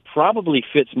that, but probably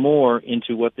fits more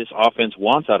into what this offense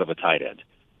wants out of a tight end.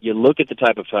 You look at the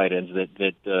type of tight ends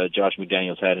that Josh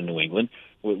McDaniels had in New England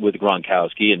with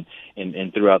Gronkowski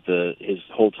and throughout his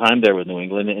whole time there with New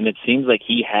England, and it seems like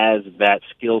he has that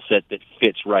skill set that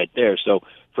fits right there. So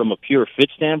from a pure fit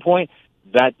standpoint,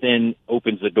 that then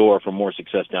opens the door for more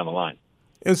success down the line.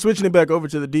 And switching it back over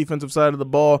to the defensive side of the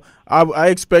ball, I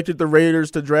expected the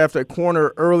Raiders to draft a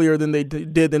corner earlier than they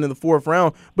did in the fourth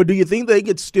round. But do you think they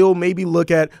could still maybe look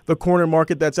at the corner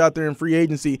market that's out there in free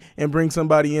agency and bring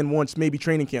somebody in once maybe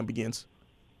training camp begins?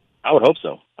 I would hope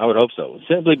so.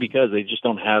 Simply because they just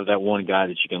don't have that one guy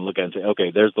that you can look at and say, okay,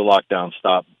 there's the lockdown,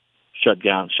 stop, shut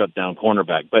down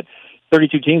cornerback. But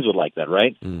 32 teams would like that,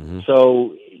 right? Mm-hmm.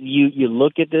 So you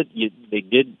look at it. They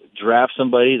did draft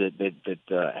somebody that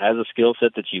has a skill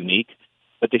set that's unique,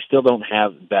 but they still don't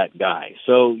have that guy.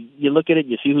 So you look at it,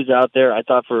 you see who's out there. I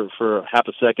thought for half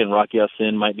a second Rocky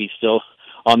Ya-Sin might be still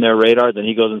on their radar. Then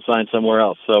he goes and signs somewhere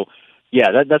else. So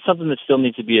yeah, that's something that still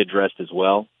needs to be addressed as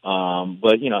well.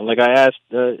 But like I asked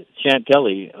Chant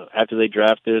Kelly after they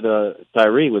drafted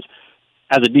Tyree was,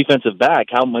 as a defensive back,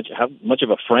 how much of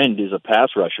a friend is a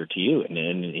pass rusher to you?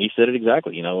 And he said it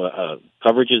exactly.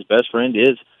 Coverage's best friend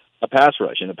is a pass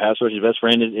rush, and a pass rush's best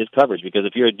friend is coverage. Because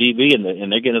if you're a DB and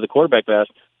they're getting to the quarterback pass,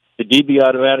 the DB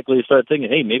automatically starts thinking,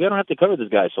 hey, maybe I don't have to cover this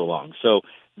guy so long. So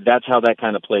that's how that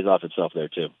kind of plays off itself there,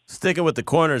 too. Sticking with the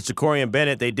corners, Jacorian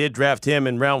Bennett, they did draft him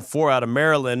in round 4 out of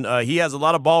Maryland. He has a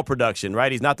lot of ball production,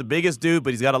 right? He's not the biggest dude,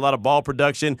 but he's got a lot of ball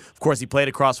production. Of course, he played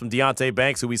across from Deonte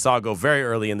Banks, who we saw go very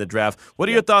early in the draft. What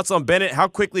are your thoughts on Bennett? How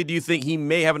quickly do you think he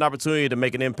may have an opportunity to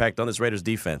make an impact on this Raiders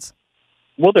defense?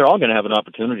 Well, they're all going to have an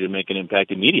opportunity to make an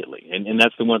impact immediately. And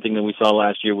that's the one thing that we saw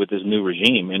last year with this new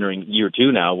regime entering year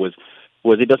 2 now was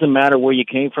it doesn't matter where you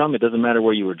came from. It doesn't matter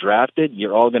where you were drafted.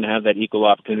 You're all going to have that equal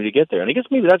opportunity to get there. And I guess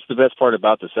maybe that's the best part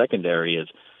about the secondary is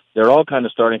they're all kind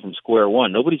of starting from square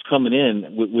one. Nobody's coming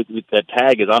in with that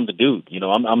tag as I'm the dude.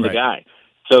 I'm the guy.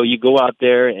 So you go out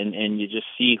there and you just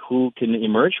see who can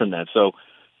emerge from that. So,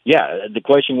 yeah, the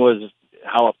question was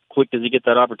how quick does he get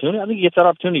that opportunity? I think he gets that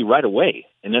opportunity right away.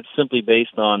 And that's simply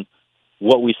based on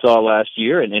what we saw last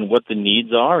year and what the needs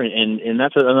are. And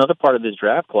that's another part of this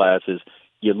draft class is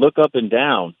you look up and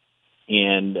down,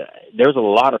 and there's a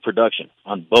lot of production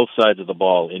on both sides of the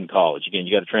ball in college. Again,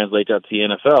 you got to translate that to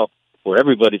the NFL, where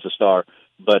everybody's a star.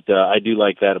 But I do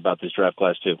like that about this draft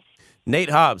class too.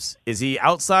 Nate Hobbs, is he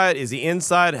outside? Is he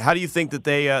inside? How do you think that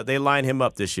they line him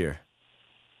up this year?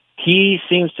 He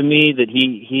seems to me that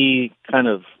he kind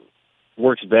of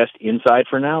works best inside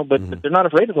for now, but they're not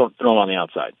afraid to throw him on the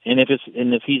outside. And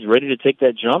if he's ready to take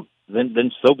that jump,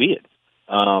 then so be it.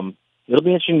 It'll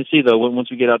be interesting to see, though,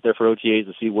 once we get out there for OTAs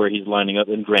to see where he's lining up.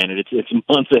 And granted, it's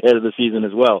months ahead of the season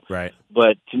as well. Right.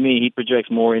 But to me, he projects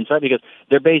more inside because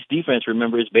their base defense,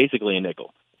 remember, is basically a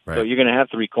nickel. Right. So you're going to have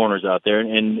 3 corners out there.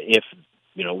 And if,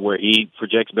 where he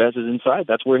projects best is inside,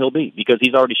 that's where he'll be because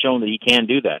he's already shown that he can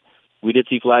do that. We did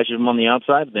see flashes of him on the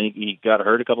outside, but then he got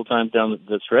hurt a couple times down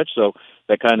the stretch. So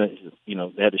that kind of,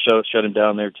 they had to shut him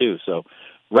down there too. So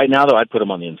right now, though, I'd put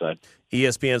him on the inside.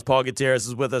 ESPN's Paul Gutierrez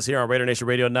is with us here on Raider Nation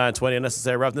Radio 920.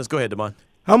 Unnecessary Roughness. Go ahead, Damon.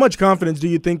 How much confidence do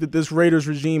you think that this Raiders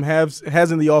regime has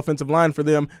in the offensive line for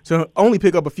them to only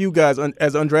pick up a few guys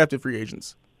as undrafted free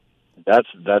agents? That's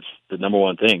the number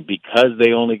one thing. Because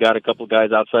they only got a couple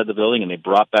guys outside the building and they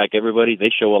brought back everybody, they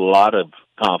show a lot of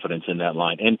confidence in that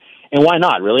line. And why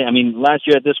not, really? I mean, last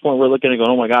year at this point, we're looking and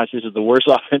going, oh, my gosh, this is the worst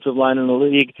offensive line in the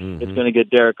league. Mm-hmm. It's going to get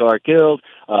Derek Carr killed.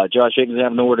 Josh Jacobs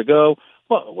have nowhere to go.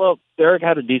 Well, Derek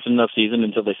had a decent enough season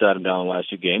until they sat him down in the last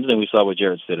 2 games, and we saw what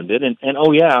Jarrett Stidham did. And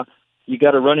oh, yeah, you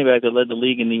got a running back that led the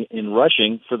league in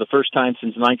rushing for the first time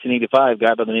since 1985, a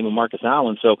guy by the name of Marcus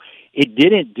Allen. So it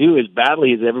didn't do as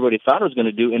badly as everybody thought it was going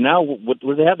to do. And now what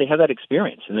do they have? They have that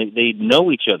experience, and they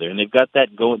know each other, and they've got that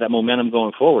momentum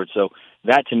going forward. So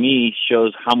that, to me,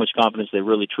 shows how much confidence they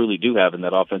really, truly do have in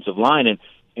that offensive line. And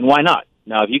why not?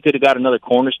 Now, if you could have got another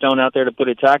cornerstone out there to put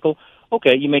a tackle,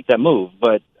 okay, you make that move.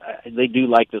 But they do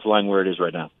like this line where it is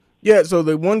right now. Yeah, so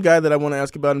the one guy that I want to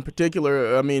ask about in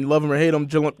particular, I mean, love him or hate him,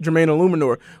 Jermaine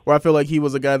Illuminor, where I feel like he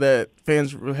was a guy that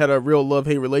fans had a real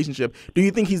love-hate relationship. Do you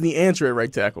think he's the answer at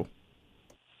right tackle?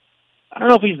 I don't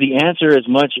know if he's the answer as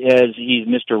much as he's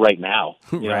Mr. Right Now.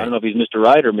 Right. I don't know if he's Mr.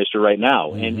 Right or Mr. Right Now.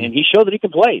 Mm-hmm. And he showed that he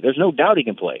can play. There's no doubt he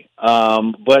can play.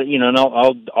 But, and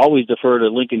I'll always defer to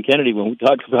Lincoln Kennedy when we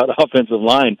talk about offensive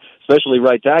line, especially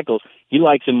right tackles. He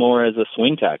likes him more as a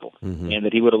swing tackle, and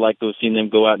that he would have liked to have seen them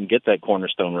go out and get that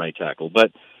cornerstone right tackle.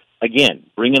 But again,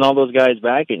 bringing all those guys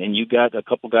back, and you got a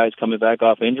couple guys coming back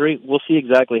off injury, we'll see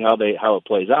exactly how it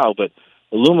plays out. But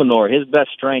Illuminor, his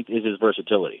best strength is his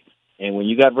versatility. And when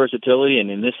you got versatility, and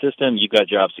in this system, you got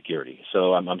job security.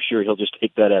 So I'm sure he'll just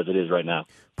take that as it is right now.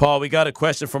 Paul, we got a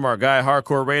question from our guy,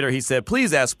 Hardcore Raider. He said,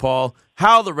 please ask Paul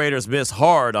how the Raiders miss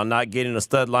hard on not getting a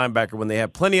stud linebacker when they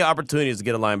had plenty of opportunities to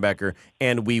get a linebacker,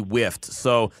 and we whiffed.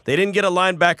 So they didn't get a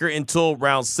linebacker until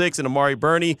round 6 in Amari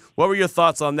Burney. What were your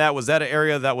thoughts on that? Was that an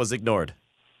area that was ignored?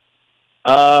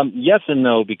 Yes and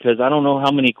no, because I don't know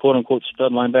how many quote-unquote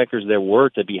stud linebackers there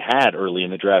were to be had early in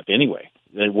the draft anyway.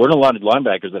 There weren't a lot of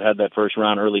linebackers that had that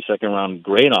first-round, early second-round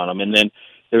grade on them. And then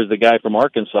there's the guy from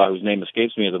Arkansas whose name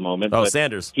escapes me at the moment. Oh,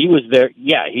 Sanders. He was there.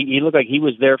 Yeah, he looked like he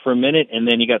was there for a minute, and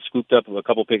then he got scooped up a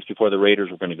couple picks before the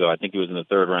Raiders were going to go. I think he was in the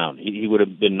 3rd round. He would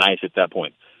have been nice at that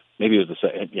point. Maybe it was the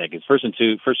second. Yeah, because first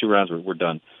two rounds were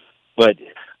done. But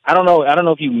I don't know. I don't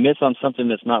know if you miss on something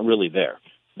that's not really there.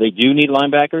 They do need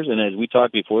linebackers, and as we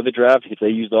talked before the draft, if they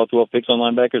used all 12 picks on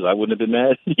linebackers, I wouldn't have been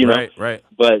mad. Right.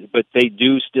 But they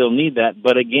do still need that.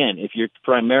 But again, if you're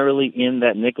primarily in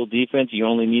that nickel defense, you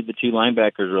only need the 2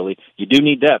 linebackers, really. You do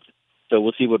need depth. So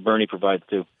we'll see what Burney provides,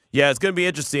 too. Yeah, it's going to be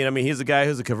interesting. I mean, he's a guy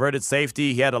who's a converted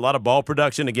safety. He had a lot of ball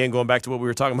production. Again, going back to what we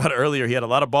were talking about earlier, he had a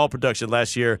lot of ball production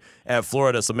last year at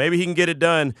Florida. So maybe he can get it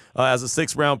done as a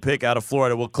 6th-round pick out of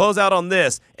Florida. We'll close out on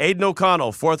this. Aiden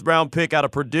O'Connell, 4th-round pick out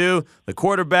of Purdue. The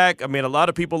quarterback, I mean, a lot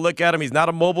of people look at him. He's not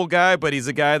a mobile guy, but he's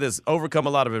a guy that's overcome a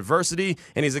lot of adversity,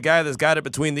 and he's a guy that's got it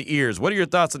between the ears. What are your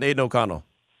thoughts on Aiden O'Connell?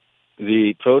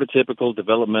 The prototypical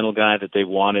developmental guy that they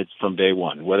wanted from day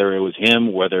one, whether it was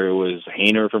him, whether it was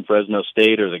Hainer from Fresno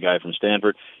State or the guy from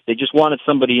Stanford. They just wanted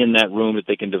somebody in that room that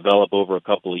they can develop over a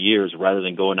couple of years rather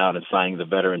than going out and signing the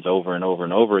veterans over and over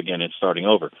and over again and starting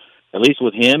over. At least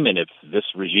with him, and if this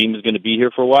regime is going to be here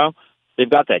for a while, they've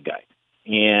got that guy.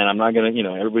 And I'm not going to,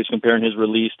 everybody's comparing his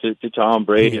release to Tom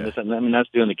Brady. Yeah. And I mean, that's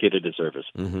doing the kid a disservice.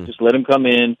 Mm-hmm. Just let him come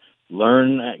in.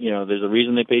 Learn, there's a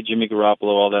reason they paid Jimmy Garoppolo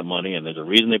all that money, and there's a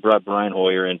reason they brought Brian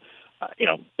Hoyer in.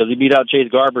 Does he beat out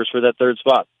Chase Garbers for that 3rd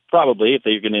spot? Probably, if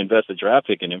they're going to invest a draft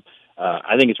pick in him.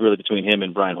 I think it's really between him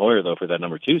and Brian Hoyer, though, for that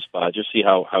number 2 spot. Just see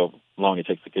how long it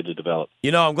takes the kid to develop.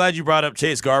 I'm glad you brought up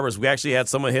Chase Garbers. We actually had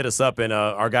someone hit us up, and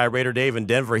our guy Raider Dave in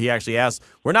Denver, he actually asked,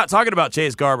 we're not talking about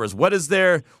Chase Garbers. What is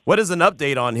an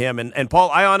update on him? And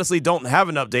Paul, I honestly don't have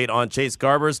an update on Chase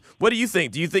Garbers. What do you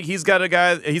think? Do you think he's a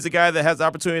guy that has the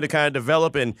opportunity to kind of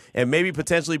develop and maybe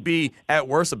potentially be, at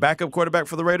worst, a backup quarterback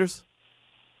for the Raiders?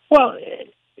 Well,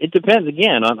 it depends,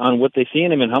 again, on what they see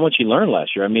in him and how much he learned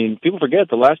last year. I mean, people forget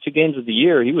the last 2 games of the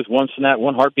year, he was one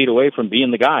heartbeat away from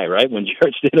being the guy, right, when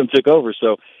Jarrett Stidham took over.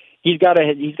 So he's got a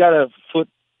head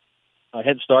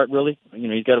start, really.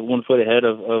 He's got 1 foot ahead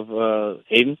of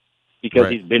Aiden because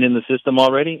right. He's been in the system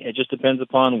already. It just depends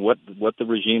upon what the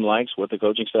regime likes, what the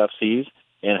coaching staff sees,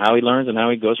 and how he learns and how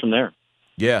he goes from there.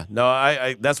 Yeah, no,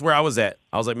 I that's where I was at.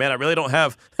 I was like, man, I really don't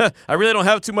have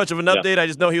too much of an update. Yeah. I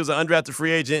just know he was an undrafted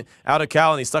free agent out of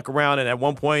Cal, and he stuck around. And at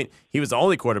one point, he was the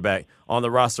only quarterback on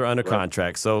the roster under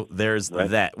contract. So there's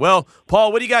that. Well,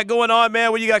 Paul, what do you got going on,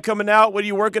 man? What do you got coming out? What are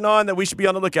you working on that we should be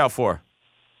on the lookout for?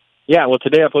 Yeah, well,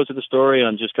 today I posted the story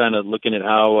on just kind of looking at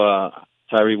how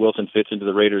Tyree Wilson fits into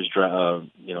the Raiders'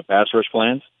 pass rush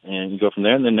plans, and go from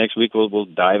there. And then next week we'll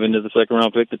dive into the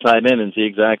 2nd-round pick, the tight end, and see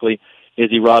exactly. Is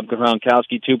he Rob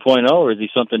Gronkowski 2.0, or is he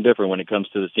something different when it comes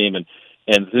to the team? And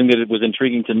the thing that was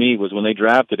intriguing to me was when they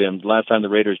drafted him, last time the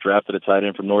Raiders drafted a tight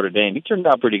end from Notre Dame, he turned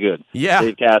out pretty good. Yeah.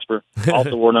 Dave Casper,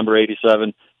 also wore number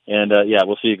 87. And,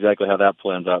 we'll see exactly how that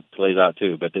plays out,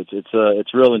 too. But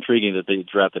it's real intriguing that they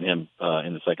drafted him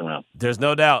in the 2nd round. There's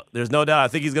no doubt. I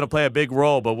think he's going to play a big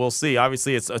role, but we'll see.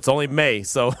 Obviously, it's only May,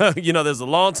 so, there's a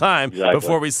long time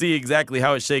before we see exactly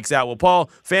how it shakes out. Well,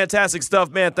 Paul, fantastic stuff,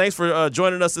 man. Thanks for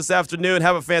joining us this afternoon.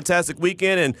 Have a fantastic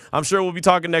weekend, and I'm sure we'll be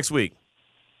talking next week.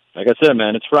 Like I said,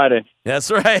 man, it's Friday.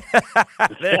 That's right.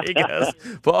 There he goes.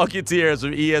 Paul Gutierrez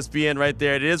from ESPN right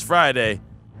there. It is Friday.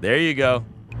 There you go.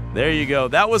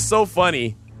 That was so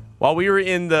funny. While we were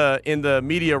in the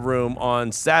media room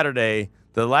on Saturday,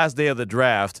 the last day of the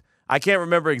draft, I can't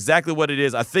remember exactly what it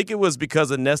is. I think it was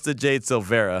because of Nesta Jade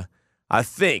Silvera.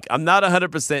 I'm not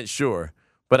 100% sure.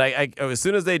 But I as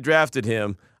soon as they drafted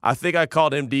him, I think I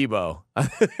called him Debo.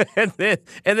 and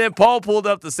then Paul pulled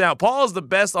up the sound. Paul is the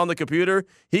best on the computer.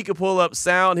 He could pull up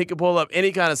sound. He could pull up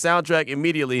any kind of soundtrack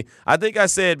immediately. I think I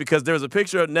said because there was a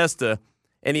picture of Nesta,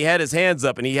 and he had his hands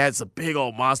up, and he had some big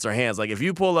old monster hands. Like if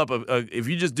you pull up if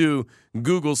you just do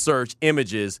Google search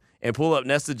images and pull up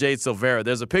Nesta Jade Silvera,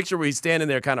 there's a picture where he's standing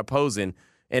there kind of posing,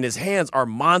 and his hands are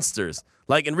monsters.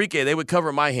 Like Enrique, they would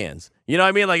cover my hands. You know what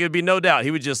I mean? Like, it would be no doubt.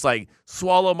 He would just, like,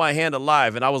 swallow my hand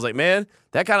alive. And I was like, man,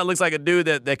 that kind of looks like a dude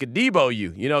that could Debo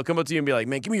you. You know, come up to you and be like,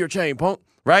 man, give me your chain, punk.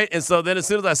 Right? And so then as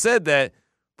soon as I said that,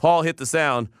 Paul hit the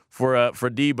sound for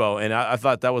Debo, and I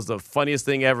thought that was the funniest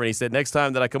thing ever. And he said, next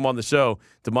time that I come on the show,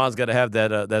 Damon's got to have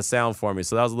that sound for me.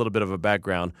 So that was a little bit of a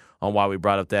background on why we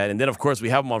brought up that. And then, of course, we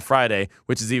have him on Friday,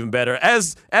 which is even better.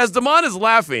 As Damon is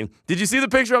laughing, did you see the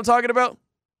picture I'm talking about?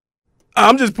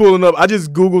 I'm just pulling up. I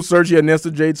just Google search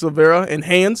Nesta J. Silvera and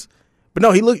hands. But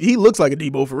no, he looks like a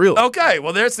Debo for real. Okay,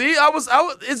 well, there, see, I was.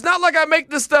 It's not like I make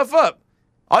this stuff up.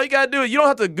 All you got to do is you don't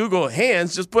have to Google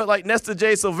hands. Just put, like, Nesta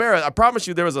J. Silvera. I promise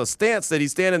you there was a stance that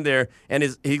he's standing there, and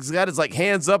he's got his, like,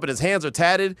 hands up, and his hands are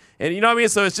tatted. And you know what I mean?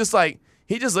 So it's just like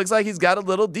he just looks like he's got a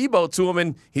little Debo to him,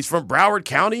 and he's from Broward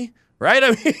County, right?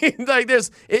 I mean, like,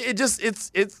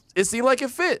 it seemed like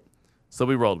it fit. So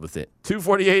we rolled with it.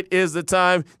 2:48 is the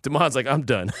time. Damon's like, I'm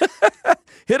done.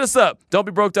 Hit us up.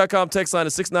 Don'tBeBroke.com. Text line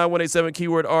is 69187,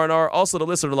 keyword R&R. Also the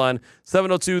listener line,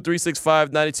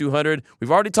 702-365-9200.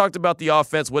 We've already talked about the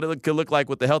offense, what it could look like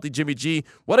with the healthy Jimmy G.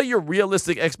 What are your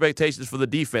realistic expectations for the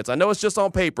defense? I know it's just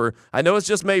on paper. I know it's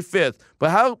just May 5th. But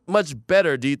how much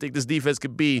better do you think this defense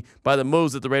could be by the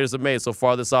moves that the Raiders have made so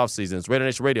far this offseason? It's Raider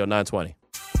Nation Radio 920.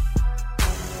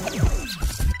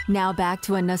 Now back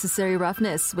to Unnecessary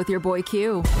Roughness with your boy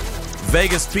Q.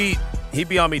 Vegas Pete, he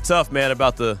be on me tough, man,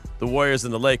 about the Warriors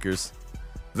and the Lakers.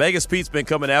 Vegas Pete's been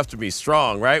coming after me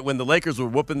strong, right? When the Lakers were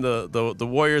whooping the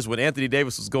Warriors, when Anthony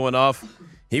Davis was going off,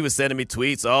 he was sending me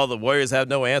tweets, oh, the Warriors have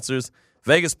no answers.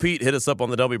 Vegas Pete hit us up on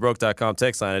the Don'tBeBroke.com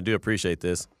text line. I do appreciate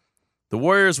this. The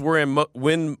Warriors were in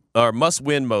must-win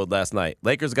mode last night.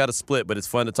 Lakers got a split, but it's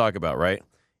fun to talk about, right?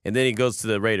 And then he goes to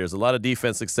the Raiders. A lot of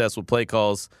defense success with play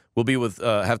calls will be with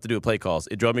have to do with play calls.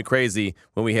 It drove me crazy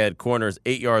when we had corners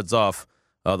 8 yards off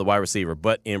the wide receiver,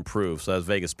 but improved. So that's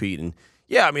Vegas Pete. And,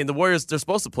 yeah, I mean, the Warriors, they're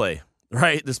supposed to play,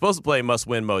 right? They're supposed to play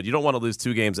must-win mode. You don't want to lose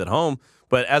 2 games at home.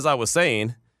 But as I was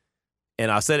saying, and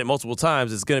I said it multiple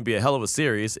times, it's going to be a hell of a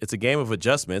series. It's a game of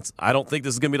adjustments. I don't think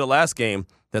this is going to be the last game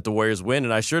that the Warriors win,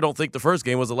 and I sure don't think the first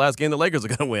game was the last game the Lakers are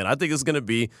going to win. I think this is going to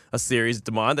be a series,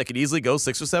 Damon, that could easily go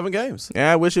 6 or 7 games.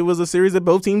 Yeah, I wish it was a series that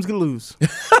both teams could lose.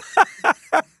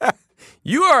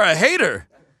 You are a hater.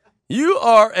 You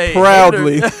are a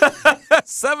Proudly.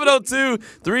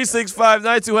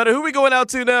 702-365-9200. Who we going out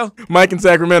to now? Mike in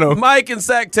Sacramento. Mike in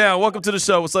Sacktown. Welcome to the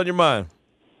show. What's on your mind?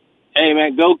 Hey,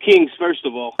 man, go Kings, first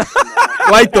of all.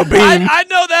 Light the beam. I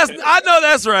know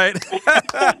that's right.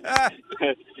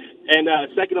 And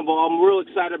second of all, I'm real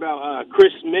excited about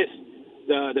Chris Smith,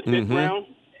 the fifth round,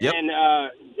 yep.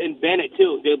 and Bennett,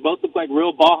 too. They both look like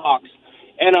real ball hawks.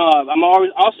 And I'm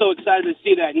also excited to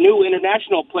see that new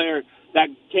international player that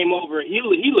came over. He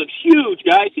looks huge,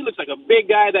 guys. He looks like a big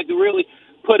guy that could really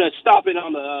put a stop in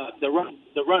on the run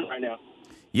right now.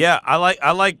 Yeah, I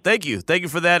like. Thank you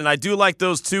for that. And I do like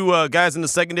those 2 guys in the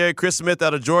secondary: Chris Smith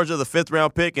out of Georgia, the 5th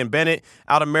round pick, and Bennett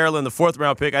out of Maryland, the 4th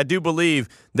round pick. I do believe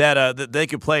that they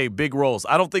could play big roles.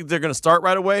 I don't think they're going to start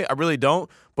right away. I really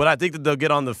don't. But I think that they'll get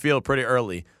on the field pretty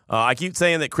early. I keep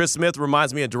saying that Chris Smith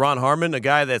reminds me of Deron Harmon, a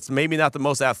guy that's maybe not the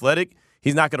most athletic.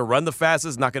 He's not going to run the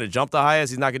fastest, not going to jump the highest.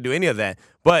 He's not going to do any of that.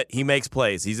 But he makes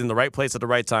plays. He's in the right place at the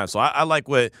right time. So I like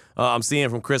what I'm seeing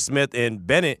from Chris Smith. And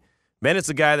Bennett. Bennett's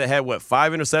a guy that had,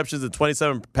 5 interceptions and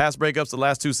 27 pass breakups the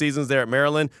last 2 seasons there at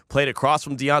Maryland, played across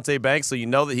from Deonte Banks, so you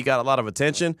know that he got a lot of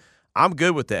attention. I'm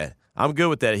good with that.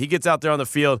 He gets out there on the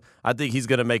field. I think he's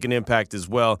going to make an impact as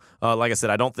well. Like I said,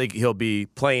 I don't think he'll be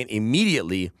playing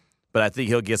immediately, but I think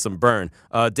he'll get some burn.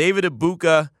 David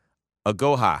Ibuka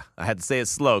Agoha. I had to say it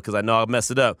slow because I know I'll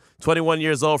mess it up. 21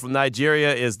 years old from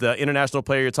Nigeria is the international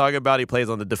player you're talking about. He plays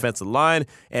on the defensive line.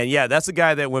 And, yeah, that's a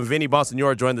guy that when Vinny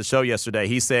Bonsignore joined the show yesterday,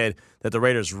 he said that the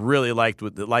Raiders really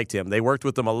liked him. They worked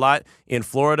with him a lot in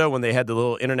Florida when they had the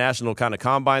little international kind of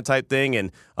combine type thing,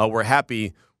 and were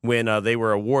happy when they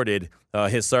were awarded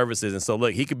his services. And so,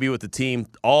 look, he could be with the team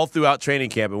all throughout training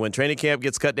camp. And when training camp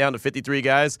gets cut down to 53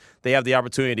 guys, they have the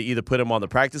opportunity to either put him on the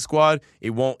practice squad.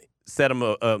 It won't set him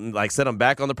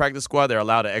back on the practice squad. They're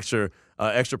allowed an extra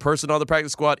person on the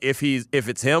practice squad if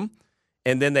it's him,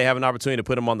 and then they have an opportunity to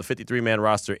put him on the 53-man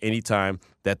roster anytime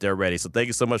that they're ready. So thank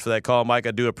you so much for that call, Mike.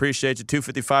 I do appreciate you.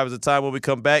 2:55 is the time when we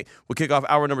come back. We'll kick off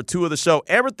hour number 2 of the show.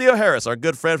 Amber Theo Harris, our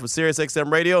good friend from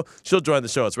SiriusXM Radio, she'll join the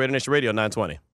show. It's Raider Nation Radio 920.